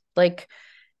displaced. Like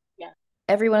Yeah.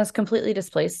 everyone is completely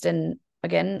displaced. And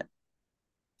again,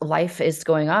 life is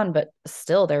going on, but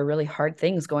still there are really hard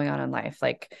things going on in life,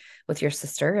 like with your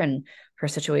sister and her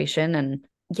situation. And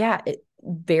yeah,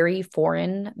 very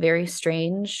foreign, very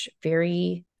strange,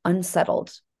 very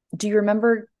unsettled. Do you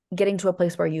remember getting to a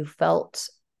place where you felt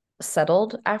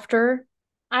settled after?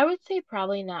 I would say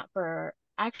probably not for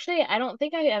actually, I don't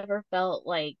think I ever felt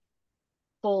like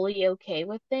fully okay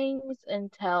with things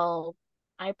until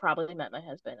I probably met my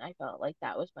husband. I felt like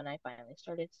that was when I finally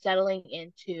started settling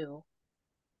into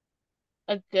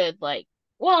a good like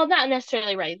well, not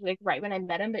necessarily right when I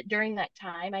met him, but during that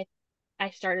time I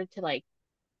started to like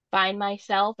find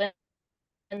myself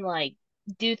and like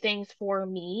do things for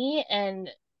me and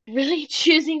really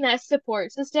choosing that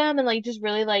support system and like just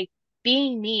really like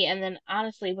being me. And then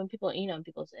honestly, when people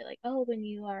say like, oh, when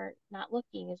you are not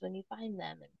looking is when you find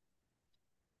them. And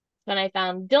when I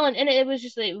found Dylan, and it was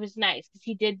just it was nice because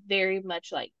he did very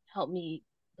much like help me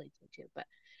place me too. But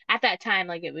at that time,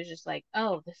 like it was just like,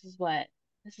 oh, this is what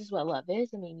love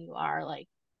is. I mean, you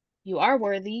are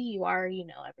worthy, you are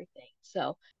everything.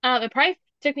 So it probably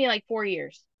took me like 4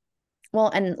 years. Well,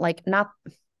 and like not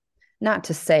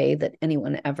to say that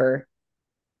anyone ever,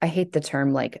 I hate the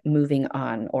term like moving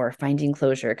on or finding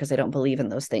closure because I don't believe in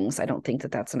those things. I don't think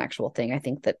that that's an actual thing. I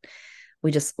think that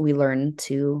we learn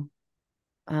to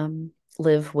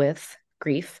live with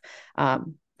grief.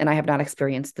 And I have not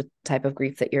experienced the type of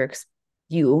grief that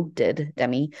you did,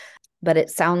 Demi. But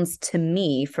it sounds to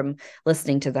me from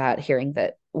listening to that, hearing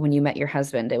that when you met your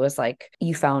husband, it was like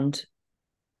you found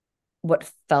what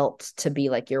felt to be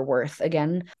like your worth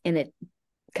again. And it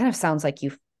kind of sounds like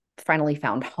you finally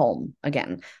found home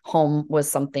again. Home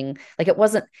was something like it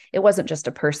wasn't just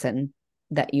a person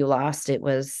that you lost, it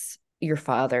was your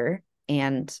father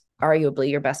and arguably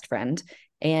your best friend,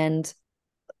 and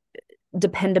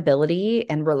dependability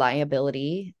and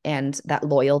reliability and that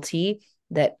loyalty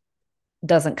that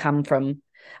doesn't come from,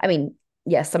 I mean,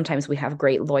 yes, sometimes we have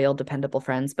great, loyal, dependable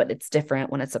friends, but it's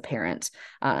different when it's a parent,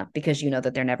 because you know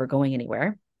that they're never going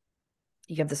anywhere.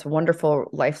 You have this wonderful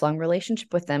lifelong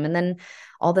relationship with them. And then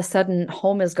all of a sudden,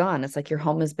 home is gone. It's like your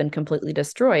home has been completely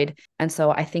destroyed. And so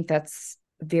I think that's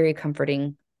very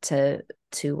comforting to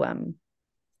um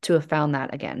to have found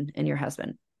that again in your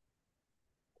husband.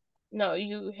 No,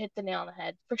 you hit the nail on the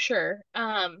head for sure.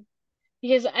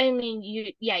 Because I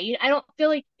mean, I don't feel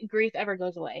like grief ever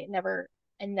goes away. It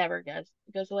never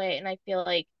goes away. And I feel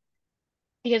like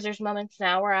because there's moments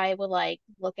now where I would like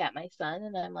look at my son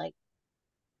and I'm like,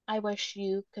 I wish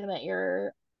you could have met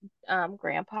your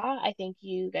grandpa. I think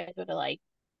you guys would have like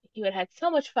he would have had so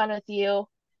much fun with you.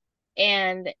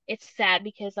 And it's sad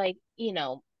because like,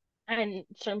 and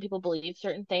certain people believe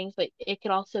certain things, but it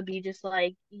could also be just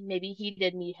like maybe he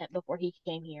did meet him before he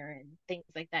came here and things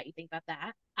like that. You think about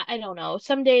that? I don't know.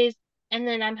 Some days, and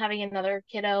then I'm having another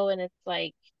kiddo, and it's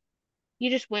like you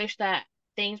just wish that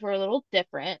things were a little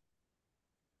different.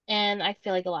 And I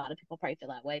feel like a lot of people probably feel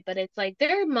that way, but it's like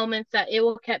there are moments that it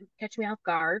will catch me off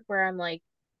guard where I'm like,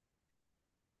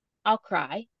 I'll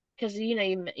cry because you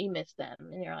miss them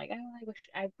and you're like, oh,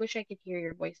 I wish I could hear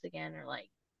your voice again, or like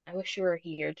I wish you were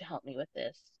here to help me with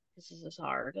this. This is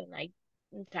hard, and I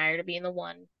I'm tired of being the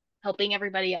one helping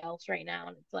everybody else right now.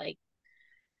 And it's like,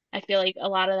 I feel like a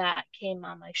lot of that came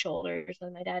on my shoulders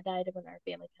when my dad died and when our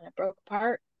family kind of broke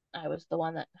apart. I was the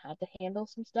one that had to handle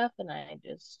some stuff, and I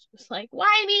just was like,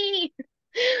 why me?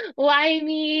 Why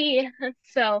me?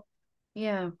 So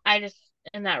Yeah. I just,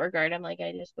 in that regard, I'm like,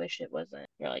 I just wish it wasn't.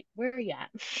 You're like, where are you at?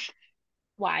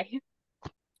 Why?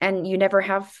 And you never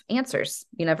have answers.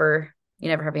 You never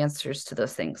have answers to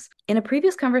those things. In a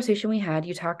previous conversation we had,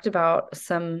 you talked about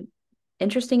some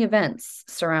interesting events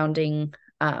surrounding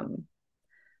your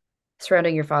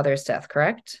father's death,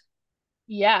 correct?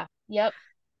 Yeah. Yep.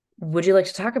 Would you like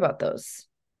to talk about those?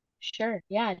 Sure.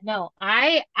 Yeah. No,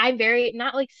 I'm very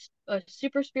not like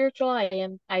super spiritual.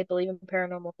 I believe in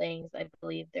paranormal things. I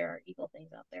believe there are evil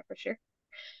things out there for sure.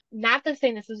 Not to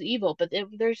say this is evil, but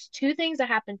there's two things that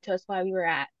happened to us while we were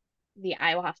at the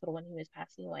Iowa hospital when he was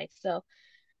passing away. So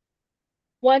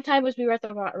one time was we were at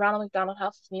the Ronald McDonald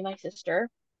House, it's me and my sister.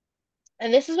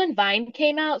 And this is when Vine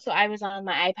came out, so I was on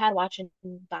my iPad watching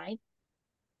Vine.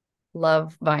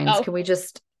 Love vines. Oh, Can we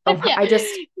just Oh, yeah. I just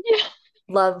Yeah.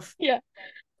 love Yeah.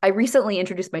 I recently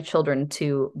introduced my children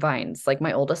to vines, like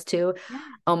my oldest two. Yeah.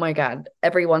 Oh my God.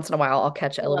 Every once in a while I'll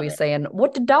catch I love Eloise it. saying,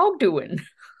 "What the dog doing?"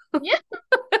 Yeah.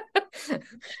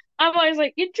 I'm always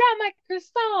like, you dropped my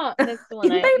croissant. That's the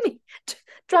one You I made me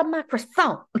drop my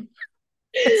croissant.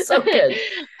 It's so good.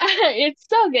 it's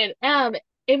so good. And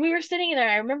we were sitting there.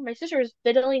 I remember my sister was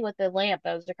fiddling with the lamp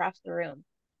that was across the room.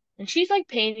 And she's like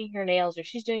painting her nails or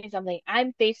she's doing something.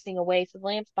 I'm facing away, so the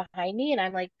lamp's behind me, and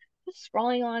I'm like just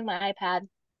scrolling along my iPad.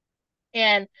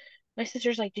 And my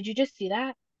sister's like, "Did you just see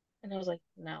that?" And I was like,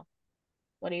 "No.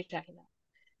 What are you talking about?"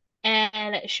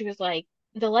 And she was like,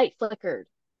 "The light flickered."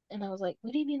 And I was like,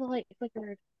 "What do you mean the light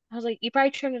flickered?" I was like, "You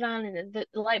probably turned it on and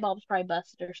the light bulb's probably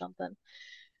busted or something."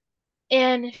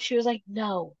 And she was like,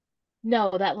 "No,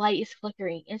 no, that light is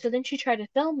flickering." And so then she tried to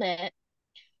film it.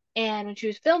 And when she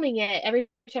was filming it, every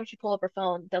time she pulled up her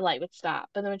phone, the light would stop.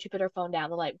 But then when she put her phone down,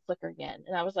 the light would flicker again.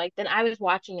 And I was like, then I was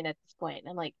watching it at this point, and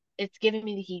I'm like, it's giving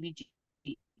me the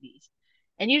heebie-jeebies.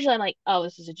 And usually I'm like, oh,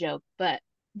 this is a joke. But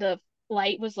the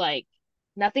light was like,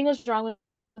 nothing was wrong with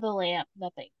the lamp,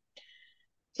 nothing.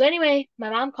 So anyway, my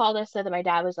mom called us, said that my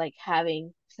dad was like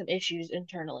having some issues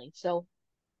internally. So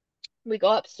we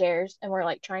go upstairs and we're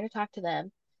like trying to talk to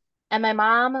them. And my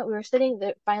mom, we were sitting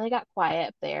there, finally got quiet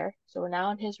up there. So we're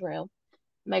now in his room.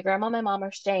 My grandma and my mom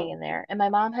are staying in there. And my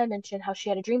mom had mentioned how she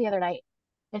had a dream the other night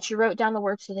and she wrote down the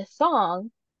words to this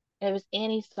song. It was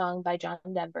Annie's song by John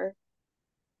Denver.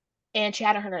 And she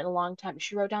hadn't heard it in a long time.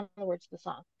 She wrote down the words to the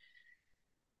song.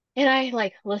 And I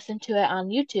like listened to it on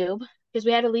YouTube because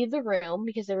we had to leave the room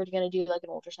because they were going to do like an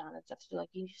ultrasound and stuff. So like,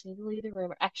 you just need to leave the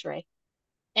room or x-ray.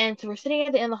 And so we're sitting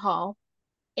at the end of the hall.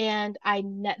 And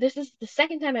this is the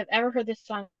second time I've ever heard this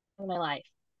song in my life.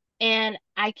 And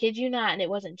I kid you not, and it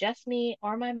wasn't just me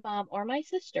or my mom or my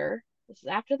sister. This is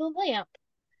after the lamp.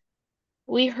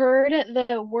 We heard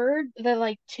the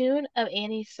like tune of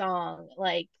Annie's song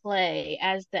like play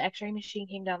as the X-ray machine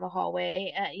came down the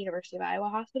hallway at University of Iowa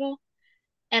Hospital.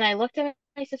 And I looked at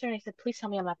my sister and I said, "Please tell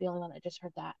me I'm not the only one that just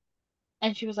heard that."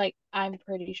 And she was like, "I'm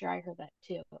pretty sure I heard that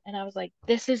too." And I was like,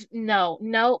 "This is no,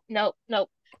 no, no, no."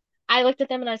 I looked at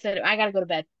them and I said, "I gotta go to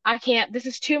bed. I can't. This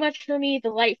is too much for me. The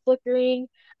light flickering.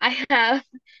 I have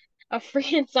a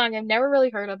freaking song I've never really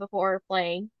heard of before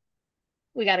playing.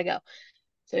 We gotta go."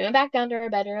 So we went back down to our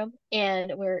bedroom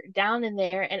and we're down in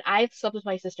there and I've slept with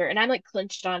my sister and I'm like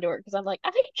clinched onto her because I'm like,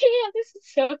 I can't. This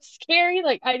is so scary.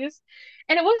 Like I just,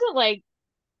 and it wasn't like,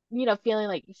 feeling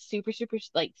like super, super,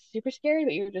 like super scary,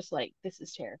 but you're just like, this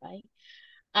is terrifying.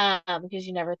 Because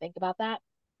you never think about that.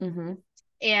 Mm-hmm.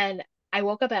 And I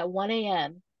woke up at 1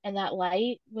 a.m. and that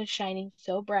light was shining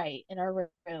so bright in our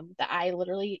room that I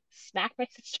literally smacked my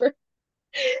sister.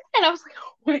 And I was like,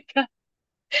 oh my God,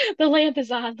 the lamp is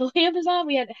on. The lamp is on.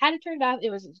 We had it turned off. It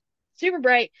was super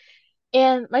bright.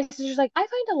 And my sister's like, I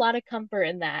find a lot of comfort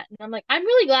in that. And I'm like, I'm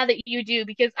really glad that you do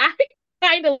because I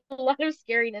find a lot of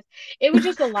scariness. It was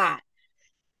just a lot.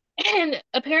 And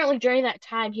apparently during that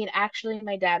time,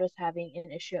 my dad was having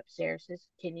an issue upstairs. His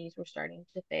kidneys were starting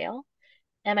to fail.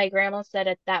 And my grandma said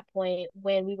at that point,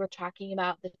 when we were talking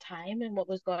about the time and what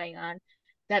was going on,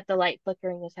 that the light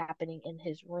flickering was happening in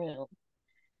his room.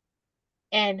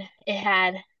 And it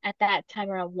had, at that time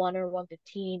around 1 or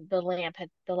 1:15, the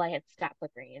light had stopped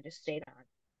flickering and just stayed on.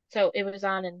 So it was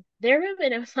on in their room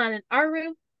and it was on in our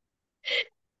room.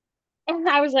 And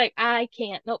I was like, I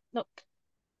can't. Nope, nope.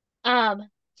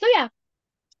 So yeah.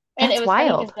 And it That's was funny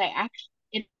wild. because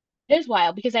it is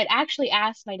wild because I'd actually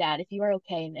asked my dad, if you are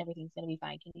okay and everything's gonna be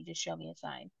fine, can you just show me a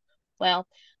sign? Well,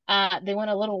 they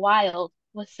went a little wild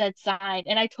was said sign.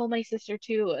 And I told my sister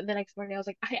too. And the next morning I was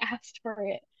like, I asked for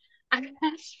it. I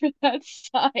asked for that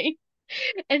sign.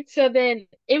 And so then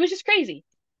it was just crazy.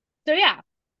 So yeah,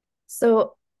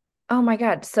 So, oh my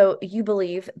God. So you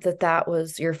believe that that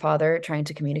was your father trying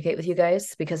to communicate with you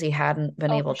guys because he hadn't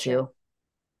been oh able for sure. to?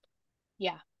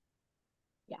 Yeah,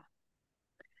 yeah.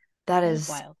 That It was is,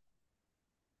 wild.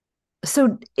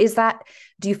 so is that,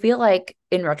 do you feel like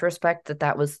in retrospect that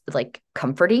that was like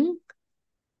comforting?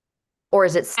 Or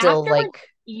is it still Afterwards, like,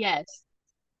 yes.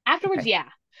 Afterwards, okay, yeah.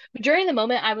 But during the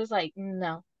moment, I was like,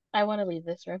 no, I want to leave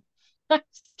this room. I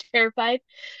was terrified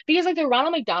because like the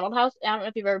Ronald McDonald House, I don't know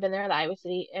if you've ever been there at the Iowa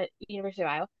City at University of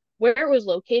Iowa, where it was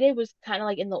located was kind of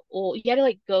like in the old, you had to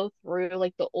like go through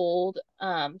like the old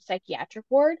psychiatric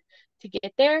ward to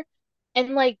get there.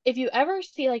 And like if you ever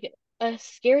see like a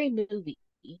scary movie,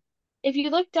 if you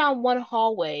look down one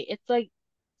hallway, it's like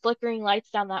flickering lights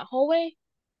down that hallway.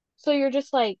 So you're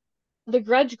just like, the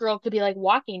grudge girl could be like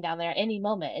walking down there at any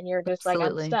moment, and you're just like, I'm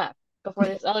absolutely. stuck before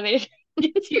this elevator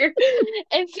gets here.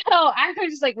 And so I was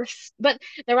just like, but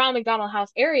the Ronald McDonald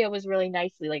House area was really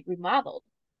nicely like remodeled.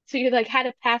 So you like had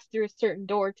to pass through a certain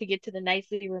door to get to the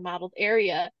nicely remodeled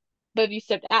area. But if you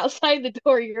stepped outside the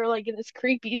door, you're like in this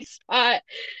creepy spot.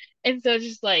 And so it's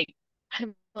just like,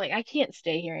 I'm like, I can't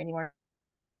stay here anymore,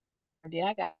 dude.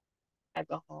 I gotta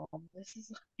go home. This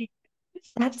is like, this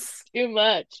is That's too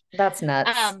much. that's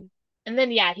nuts. Um, and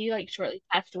then yeah, he like shortly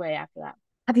passed away after that.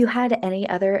 Have you had any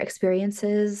other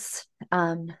experiences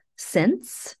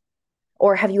since?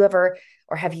 Or have you ever,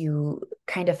 or have you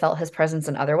kind of felt his presence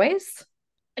in other ways?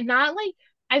 Not like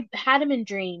I've had him in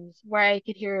dreams where I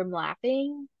could hear him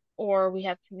laughing, or we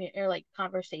have or like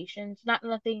conversations. Not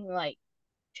nothing like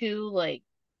too like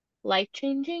life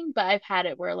changing, but I've had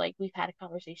it where like we've had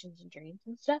conversations in dreams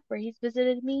and stuff where he's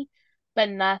visited me, but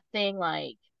nothing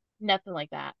like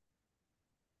that.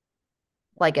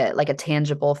 Like a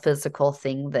tangible physical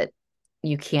thing that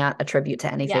you can't attribute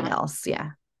to anything Yeah, else.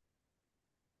 Yeah.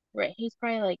 right. He's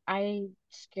probably like, I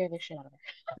scare the shit out of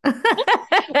her.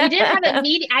 We did have a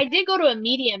meet. I did go to a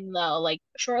medium though. Like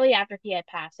shortly after he had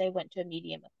passed, I went to a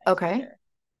medium with my Okay. sister.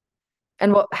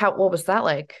 And what was that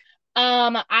like?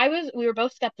 We were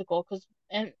both skeptical because,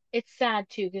 and it's sad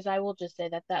too, because I will just say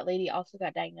that that lady also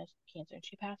got diagnosed with cancer and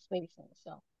she passed away recently.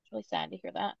 So it's really sad to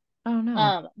hear that. Oh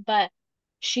no. But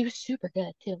she was super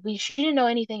good too. She didn't know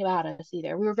anything about us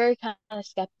either. We were very kind of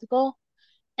skeptical.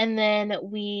 And then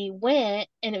we went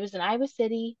and it was in Iowa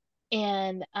City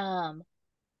and,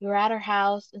 we were at her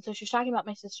house. And so she was talking about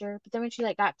my sister. But then when she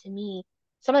like got to me,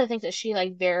 some of the things that she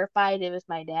like verified it was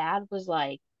my dad was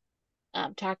like,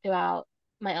 talked about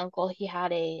my uncle. He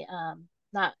had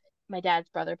not my dad's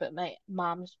brother, but my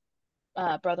mom's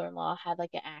brother-in-law had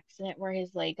like an accident where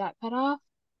his leg got cut off,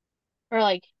 or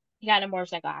like he got in a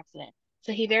motorcycle accident.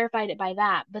 So he verified it by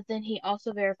that, but then he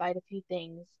also verified a few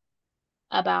things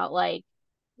about like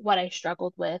what I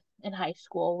struggled with in high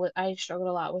school. I struggled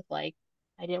a lot with like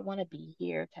I didn't want to be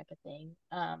here type of thing.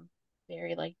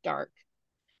 Very like dark.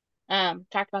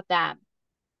 Talked about that,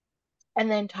 and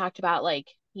then talked about like,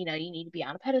 you need to be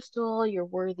on a pedestal, you're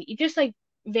worthy. Just like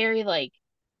very like,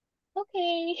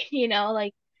 okay,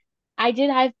 like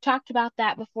I've talked about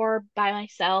that before by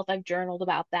myself. I've journaled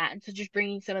about that. And so just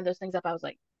bringing some of those things up, I was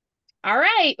like, all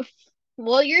right,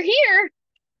 well, you're here.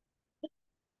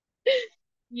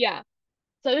 Yeah.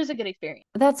 So it was a good experience.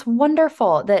 That's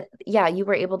wonderful that, yeah, you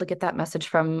were able to get that message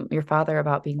from your father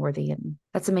about being worthy. And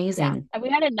that's Yeah. amazing. And we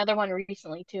had another one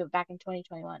recently too, back in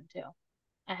 2021 too.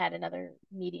 I had another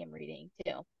medium reading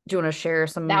too. Do you want to share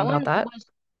some That about one that? was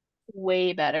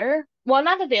way better. Well,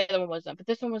 not that the other one wasn't, but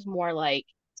this one was more like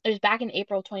it was back in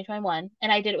April 2021,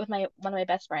 and I did it with my one of my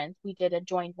best friends. We did a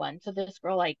joined one. So this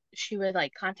girl like she would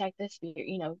like contact the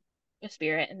spirit, a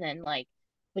spirit, and then like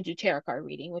would do tarot card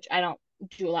reading, which I don't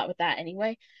do a lot with that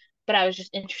anyway. But I was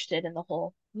just interested in the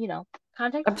whole,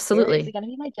 contact with spirit. Is it Absolutely. gonna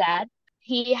be my dad?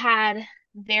 He had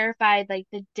verified like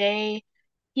the day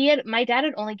he had my dad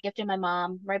had only gifted my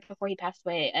mom right before he passed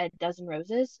away a dozen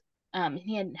roses.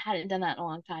 He hadn't done that in a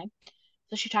long time.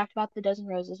 So she talked about the dozen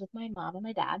roses with my mom and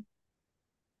my dad,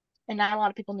 and not a lot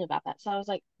of people knew about that. So I was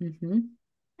like, Hmm.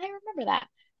 I remember that.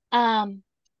 Um,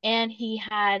 and he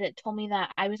had told me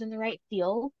that I was in the right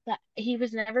field, that he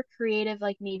was never creative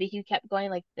like me, but he kept going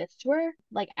like this to her,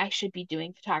 like I should be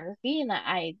doing photography, and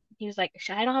he was like,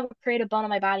 I don't have a creative bone in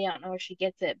my body. I don't know where she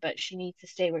gets it, but she needs to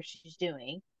stay where she's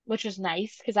doing, which was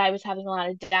nice because I was having a lot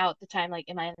of doubt at the time, like,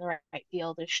 am I in the right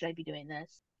field or should I be doing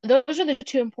this? Those are the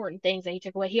two important things that he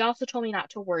took away. He also told me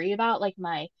not to worry about like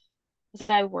because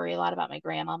I worry a lot about my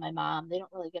grandma, my mom. They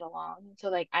don't really get along. So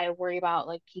like I worry about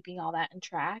like keeping all that in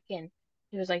track. And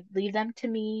he was like, leave them to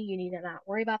me. You need to not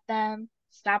worry about them.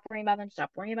 stop worrying about them,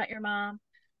 stop worrying about your mom,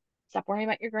 stop worrying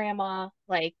about your grandma.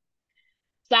 Like,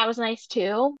 so that was nice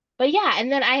too. But yeah,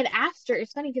 and then I had asked her,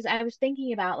 it's funny because I was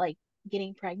thinking about like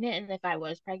getting pregnant and if I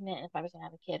was pregnant and if I was gonna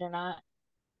have a kid or not.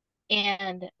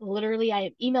 And literally,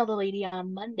 I emailed the lady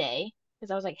on Monday because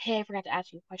I was like, hey, I forgot to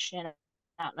ask you a question.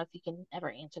 I don't know if you can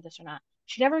ever answer this or not.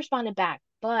 She never responded back.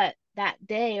 But that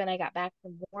day when I got back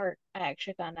from work, I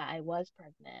actually found out I was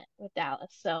pregnant with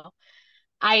Dallas. So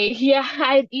yeah,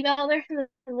 I emailed her and then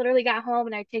literally got home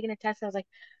and I'd taken a test. I was like,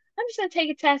 I'm just gonna take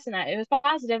a test, and it was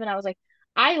positive. And I was like,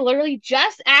 I literally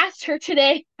just asked her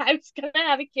today I was gonna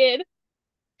have a kid,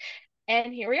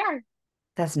 and here we are.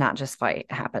 That's not just by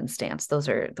happenstance. Those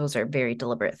are very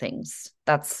deliberate things.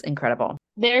 That's incredible.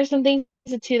 There's some things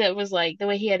too that was like the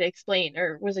way he had explained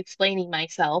or was explaining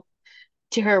myself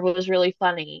to her was really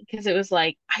funny because it was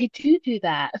like I do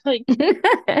that. Like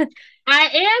I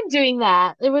am doing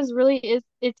that. It was really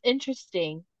it's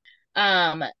interesting.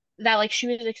 Um that like she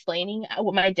was explaining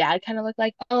what my dad kind of looked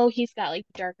like. Oh, he's got like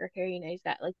darker hair, he's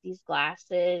got like these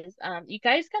glasses. You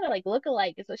guys kind of like look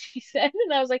alike is what she said.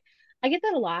 And I was like, I get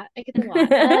that a lot. I get that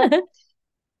a lot.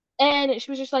 And she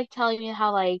was just like telling me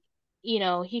how like,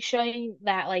 he's showing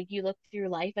that like you look through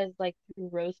life as like through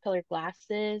rose-colored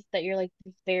glasses, that you're like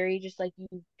very just like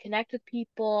you connect with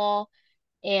people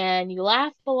and you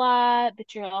laugh a lot,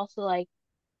 but you're also like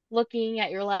looking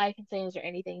at your life and saying, is there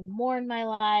anything more in my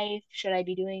life? Should I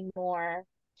be doing more?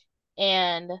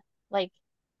 And like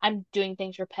I'm doing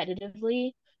things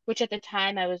repetitively, which at the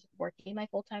time I was working my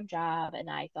full-time job and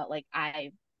I felt like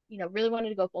I, really wanted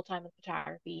to go full-time with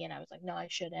photography and I was like, no, I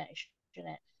shouldn't. I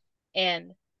shouldn't.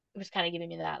 And it was kind of giving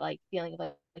me that like feeling of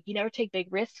like you never take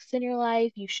big risks in your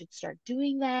life. You should start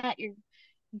doing that. You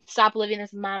stop living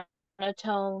this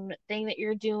monotone thing that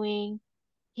you're doing.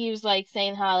 He was like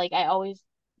saying how like I always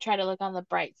try to look on the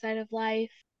bright side of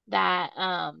life. That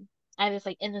I was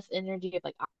like in this energy of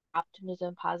like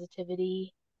optimism,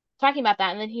 positivity, talking about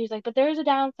that. And then he was like, but there's a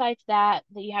downside to that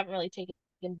you haven't really taken.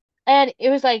 And it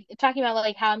was like talking about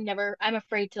like how I'm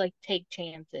afraid to like take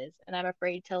chances and I'm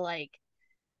afraid to like,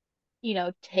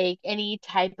 take any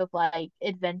type of like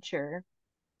adventure.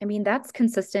 I mean, that's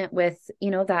consistent with,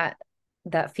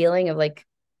 that feeling of like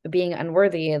being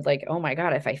unworthy and like, oh my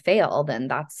God, if I fail, then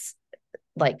that's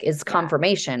like is Yeah.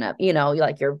 confirmation of,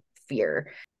 like your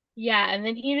fear. Yeah. And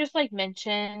then he just like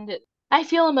mentioned, I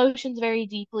feel emotions very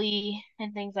deeply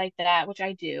and things like that, which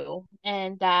I do.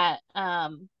 And that,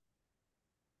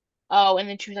 oh, and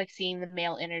then she was like seeing the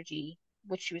male energy,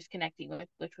 which she was connecting with,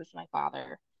 which was my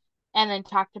father. And then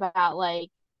talked about like,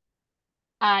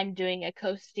 I'm doing a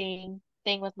coasting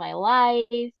thing with my life.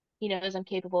 He knows I'm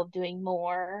capable of doing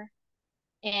more.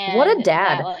 What a And that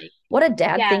dad. like, What a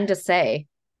dad yeah, thing to say.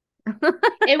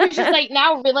 it was just like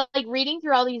now like reading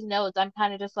through all these notes, I'm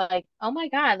kind of just like, oh my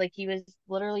God, like he was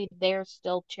literally there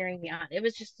still cheering me on. It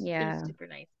was Yeah, super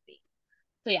nice to be.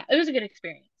 So yeah, it was a good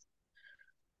experience.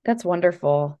 that's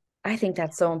wonderful. I think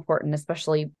that's so important,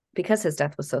 especially because his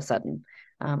death was so sudden.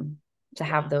 Um, to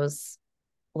have Yeah. those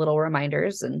little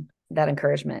reminders and that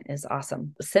encouragement is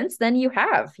awesome. Since then, you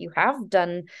have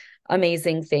done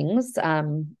amazing things,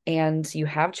 and you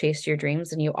have chased your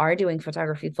dreams, and you are doing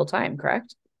photography full time,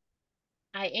 correct?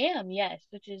 I am, yes,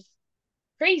 which is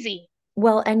crazy.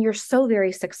 Well, and you're so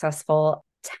very successful,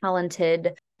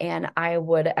 talented, and I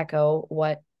would echo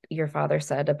what your father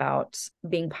said about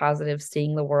being positive,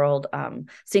 seeing the world,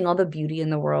 seeing all the beauty in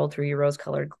the world through your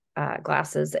rose-colored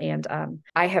glasses. And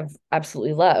I have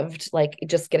absolutely loved like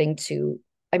just getting to.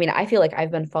 I mean, I feel like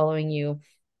I've been following you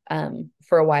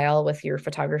for a while with your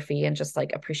photography and just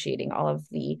like appreciating all of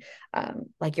the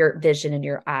like your vision in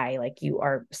your eye. Like you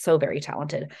are so very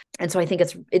talented. And so I think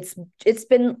it's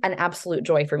been an absolute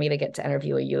joy for me to get to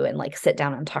interview you and like sit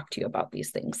down and talk to you about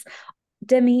these things.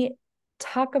 Demi,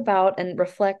 talk about and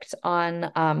reflect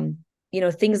on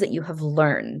things that you have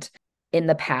learned in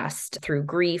the past through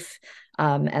grief,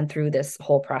 and through this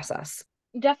whole process.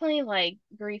 Definitely like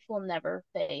grief will never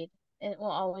fade. It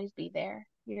will always be there.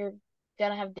 You're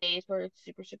gonna have days where it's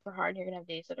super, super hard. You're gonna have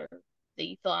days that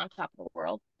you feel on top of the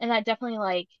world. And that definitely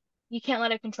like you can't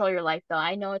let it control your life though.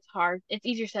 I know it's hard. It's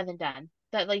easier said than done.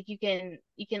 That like you can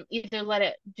either let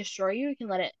it destroy you, you can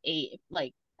let it aid,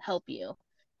 like help you.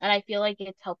 And I feel like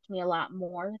it's helped me a lot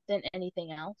more than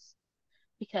anything else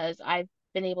because I've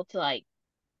been able to like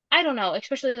I don't know,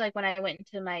 especially like when I went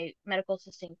into my medical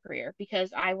assisting career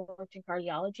because I worked in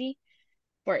cardiology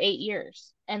for 8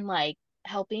 years and like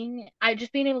helping I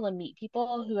just being able to meet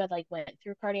people who had like went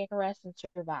through cardiac arrest and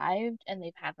survived and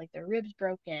they've had like their ribs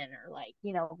broken or like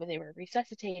where they were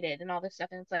resuscitated and all this stuff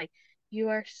and it's like you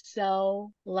are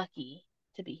so lucky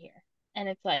to be here and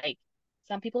it's like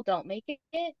some people don't make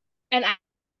it And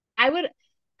I would,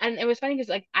 and it was funny because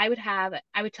like I would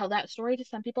tell that story to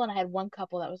some people, and I had one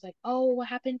couple that was like, "Oh, what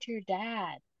happened to your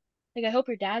dad? Like, I hope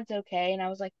your dad's okay." And I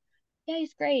was like, "Yeah,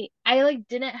 he's great." I like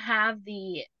didn't have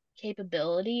the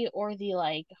capability or the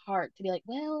like heart to be like,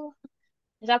 "Well,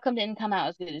 his outcome didn't come out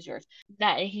as good as yours.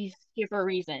 That he's here for a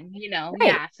reason, you know?" Right,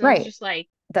 Yeah. So it's right. just like,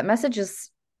 That message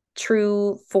is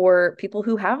true for people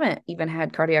who haven't even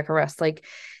had cardiac arrest. Like,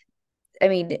 I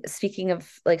mean, speaking of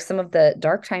like some of the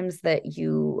dark times that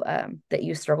you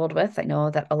struggled with, I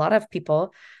know that a lot of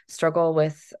people struggle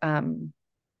with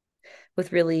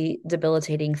really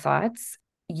debilitating thoughts.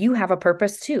 You have a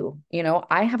purpose too. You know,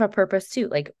 I have a purpose too.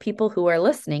 Like people who are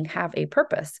listening have a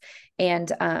purpose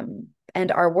and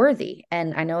are worthy.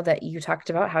 And I know that you talked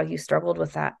about how you struggled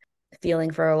with that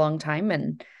feeling for a long time.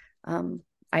 And um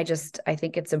I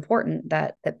think it's important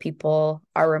that people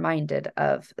are reminded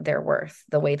of their worth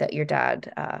the way that your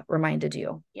dad reminded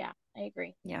you. yeah, I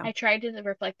agree. Yeah. I tried to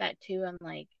reflect that too on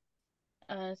like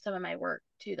some of my work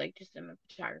too, like just in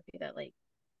photography, that like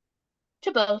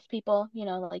to both people, you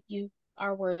know, like you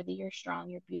are worthy, you're strong,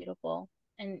 you're beautiful,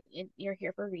 and you're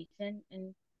here for a reason.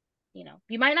 And, you know,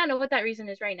 you might not know what that reason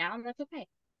is right now, and that's okay.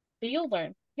 But you'll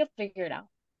learn, you'll figure it out.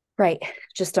 Right.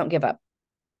 Just don't give up.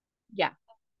 Yeah.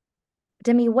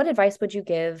 Demi, what advice would you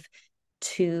give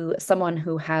to someone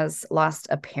who has lost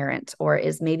a parent or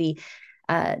is maybe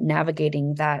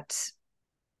navigating that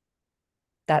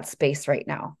space right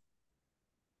now?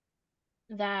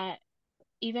 That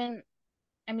even,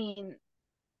 I mean,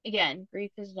 again, grief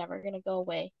is never going to go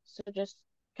away. So just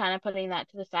kind of putting that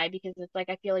to the side, because it's like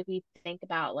I feel like we think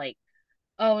about like,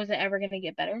 oh, is it ever going to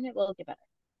get better? And it will get better.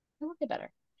 It will get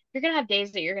better. You're going to have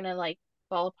days that you're going to like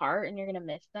fall apart and you're going to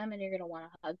miss them and you're going to want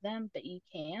to hug them, but you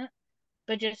can't.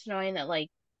 But just knowing that, like,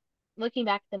 looking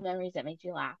back at the memories that made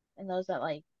you laugh and those that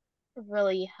like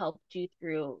really helped you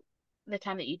through the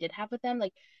time that you did have with them,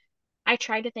 like, I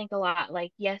try to think a lot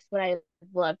like, yes, would I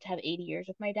love to have 80 years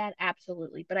with my dad?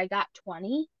 Absolutely. But I got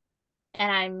 20,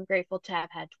 and I'm grateful to have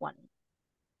had 20,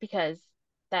 because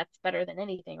that's better than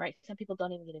anything, right? Some people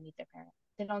don't even get to meet their parents.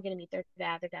 They don't get to meet their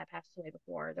dad. Their dad passed away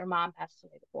before. Their mom passed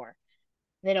away before.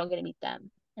 They don't get to meet them.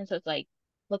 And so it's like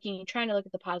trying to look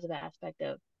at the positive aspect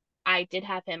of, I did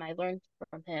have him. I learned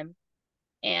from him.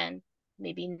 And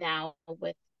maybe now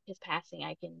with his passing,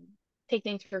 I can take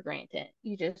things for granted.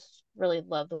 You just really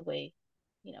love the way,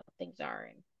 you know, things are,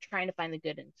 and trying to find the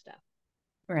good in stuff.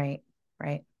 Right,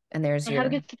 right. And there's And have a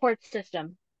your good support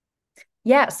system.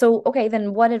 yeah. So, okay,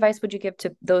 then what advice would you give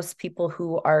to those people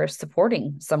who are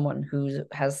supporting someone who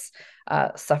has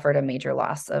suffered a major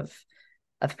loss of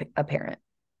a parent?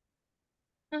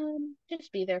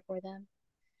 Just be there for them.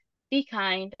 Be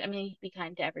kind. I mean, be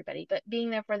kind to everybody, but being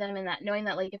there for them, and that knowing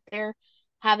that like if they're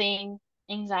having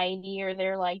anxiety or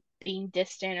they're like being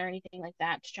distant or anything like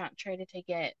that, just try to take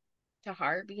it to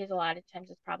heart, because a lot of times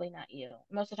it's probably not you.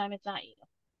 Most of the time it's not you.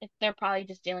 They're probably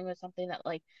just dealing with something that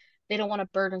like they don't want to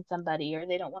burden somebody, or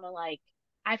they don't want to like,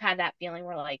 I've had that feeling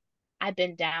where like I've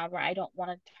been down where I don't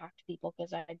want to talk to people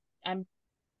because I'm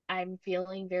I'm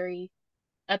feeling very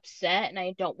upset, and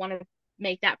I don't want to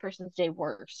make that person's day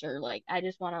worse, or like I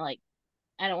just want to like,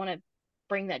 I don't want to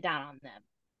bring that down on them.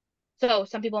 So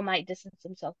some people might distance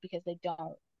themselves because they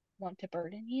don't want to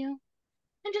burden you,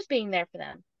 and just being there for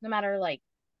them, no matter like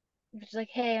if it's like,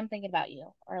 hey, I'm thinking about you,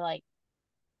 or like,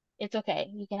 it's okay,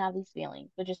 you can have these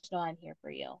feelings, but just know I'm here for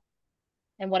you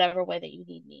in whatever way that you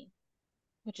need me,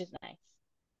 which is nice.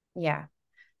 Yeah,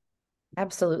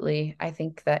 absolutely. I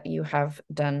think that you have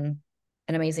done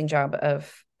an amazing job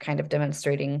of kind of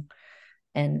demonstrating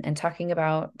and talking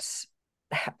about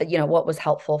what was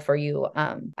helpful for you.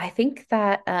 I think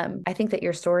that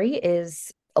your story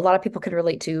is a lot of people can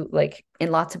relate to like in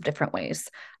lots of different ways.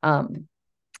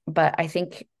 But I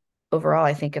think overall,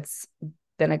 I think it's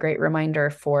been a great reminder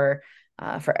for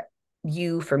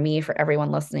you, for me, for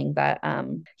everyone listening that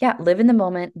yeah, live in the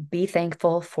moment, be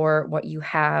thankful for what you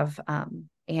have,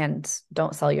 and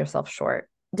don't sell yourself short.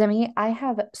 Demi, I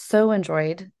have so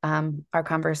enjoyed our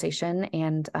conversation.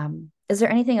 And is there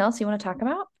anything else you want to talk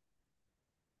about?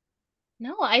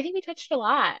 No, I think we touched a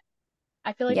lot.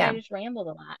 I feel like I Yeah. just rambled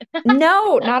a lot.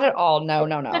 No, not at all. No,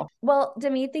 no, no. Well,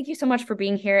 Demi, thank you so much for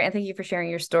being here and thank you for sharing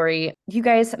your story. You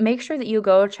guys make sure that you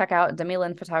go check out Demi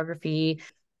Lynn Photography.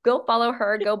 Go follow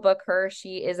her, go book her.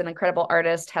 She is an incredible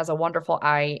artist, has a wonderful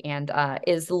eye, and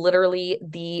is literally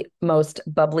the most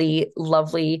bubbly,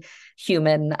 lovely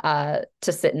human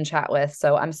to sit and chat with.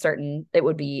 So I'm certain it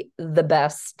would be the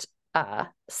best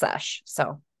sesh.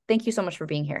 So thank you so much for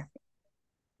being here.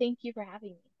 Thank you for having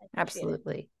me. I appreciate it.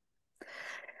 Absolutely.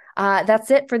 That's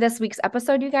it for this week's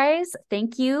episode, you guys.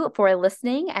 Thank you for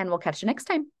listening, and we'll catch you next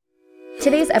time.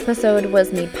 Today's episode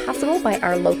was made possible by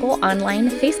our local online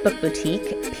Facebook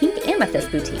boutique, Pink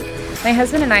Amethyst Boutique. My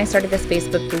husband and I started this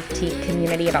Facebook boutique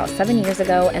community about 7 years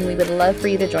ago, and we would love for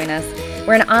you to join us.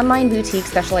 We're an online boutique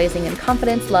specializing in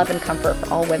confidence, love, and comfort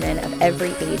for all women of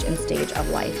every age and stage of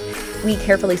life. We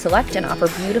carefully select and offer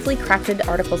beautifully crafted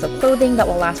articles of clothing that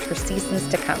will last for seasons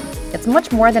to come. It's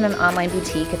much more than an online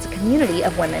boutique. It's a community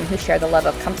of women who share the love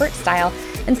of comfort, style,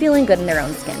 and feeling good in their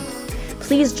own skin.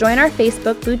 Please join our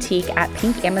Facebook boutique at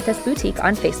Pink Amethyst Boutique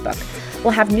on Facebook.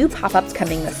 We'll have new pop-ups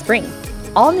coming this spring.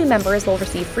 All new members will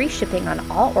receive free shipping on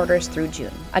all orders through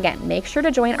June. Again, make sure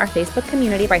to join our Facebook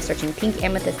community by searching Pink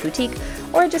Amethyst Boutique,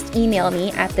 or just email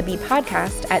me at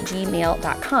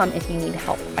thebpodcast@gmail.com if you need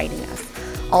help finding us.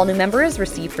 All new members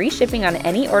receive free shipping on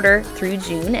any order through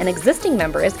June, and existing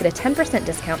members get a 10%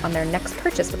 discount on their next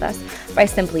purchase with us by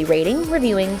simply rating,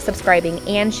 reviewing, subscribing,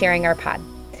 and sharing our pod.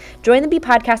 Join the Bee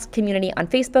Podcast community on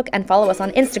Facebook and follow us on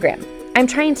Instagram. I'm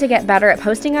trying to get better at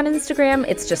posting on Instagram.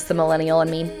 It's just the millennial in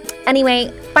me.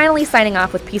 Anyway, finally signing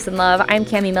off with peace and love, I'm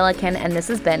Cami Milliken, and this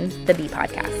has been the Bee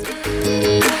Podcast.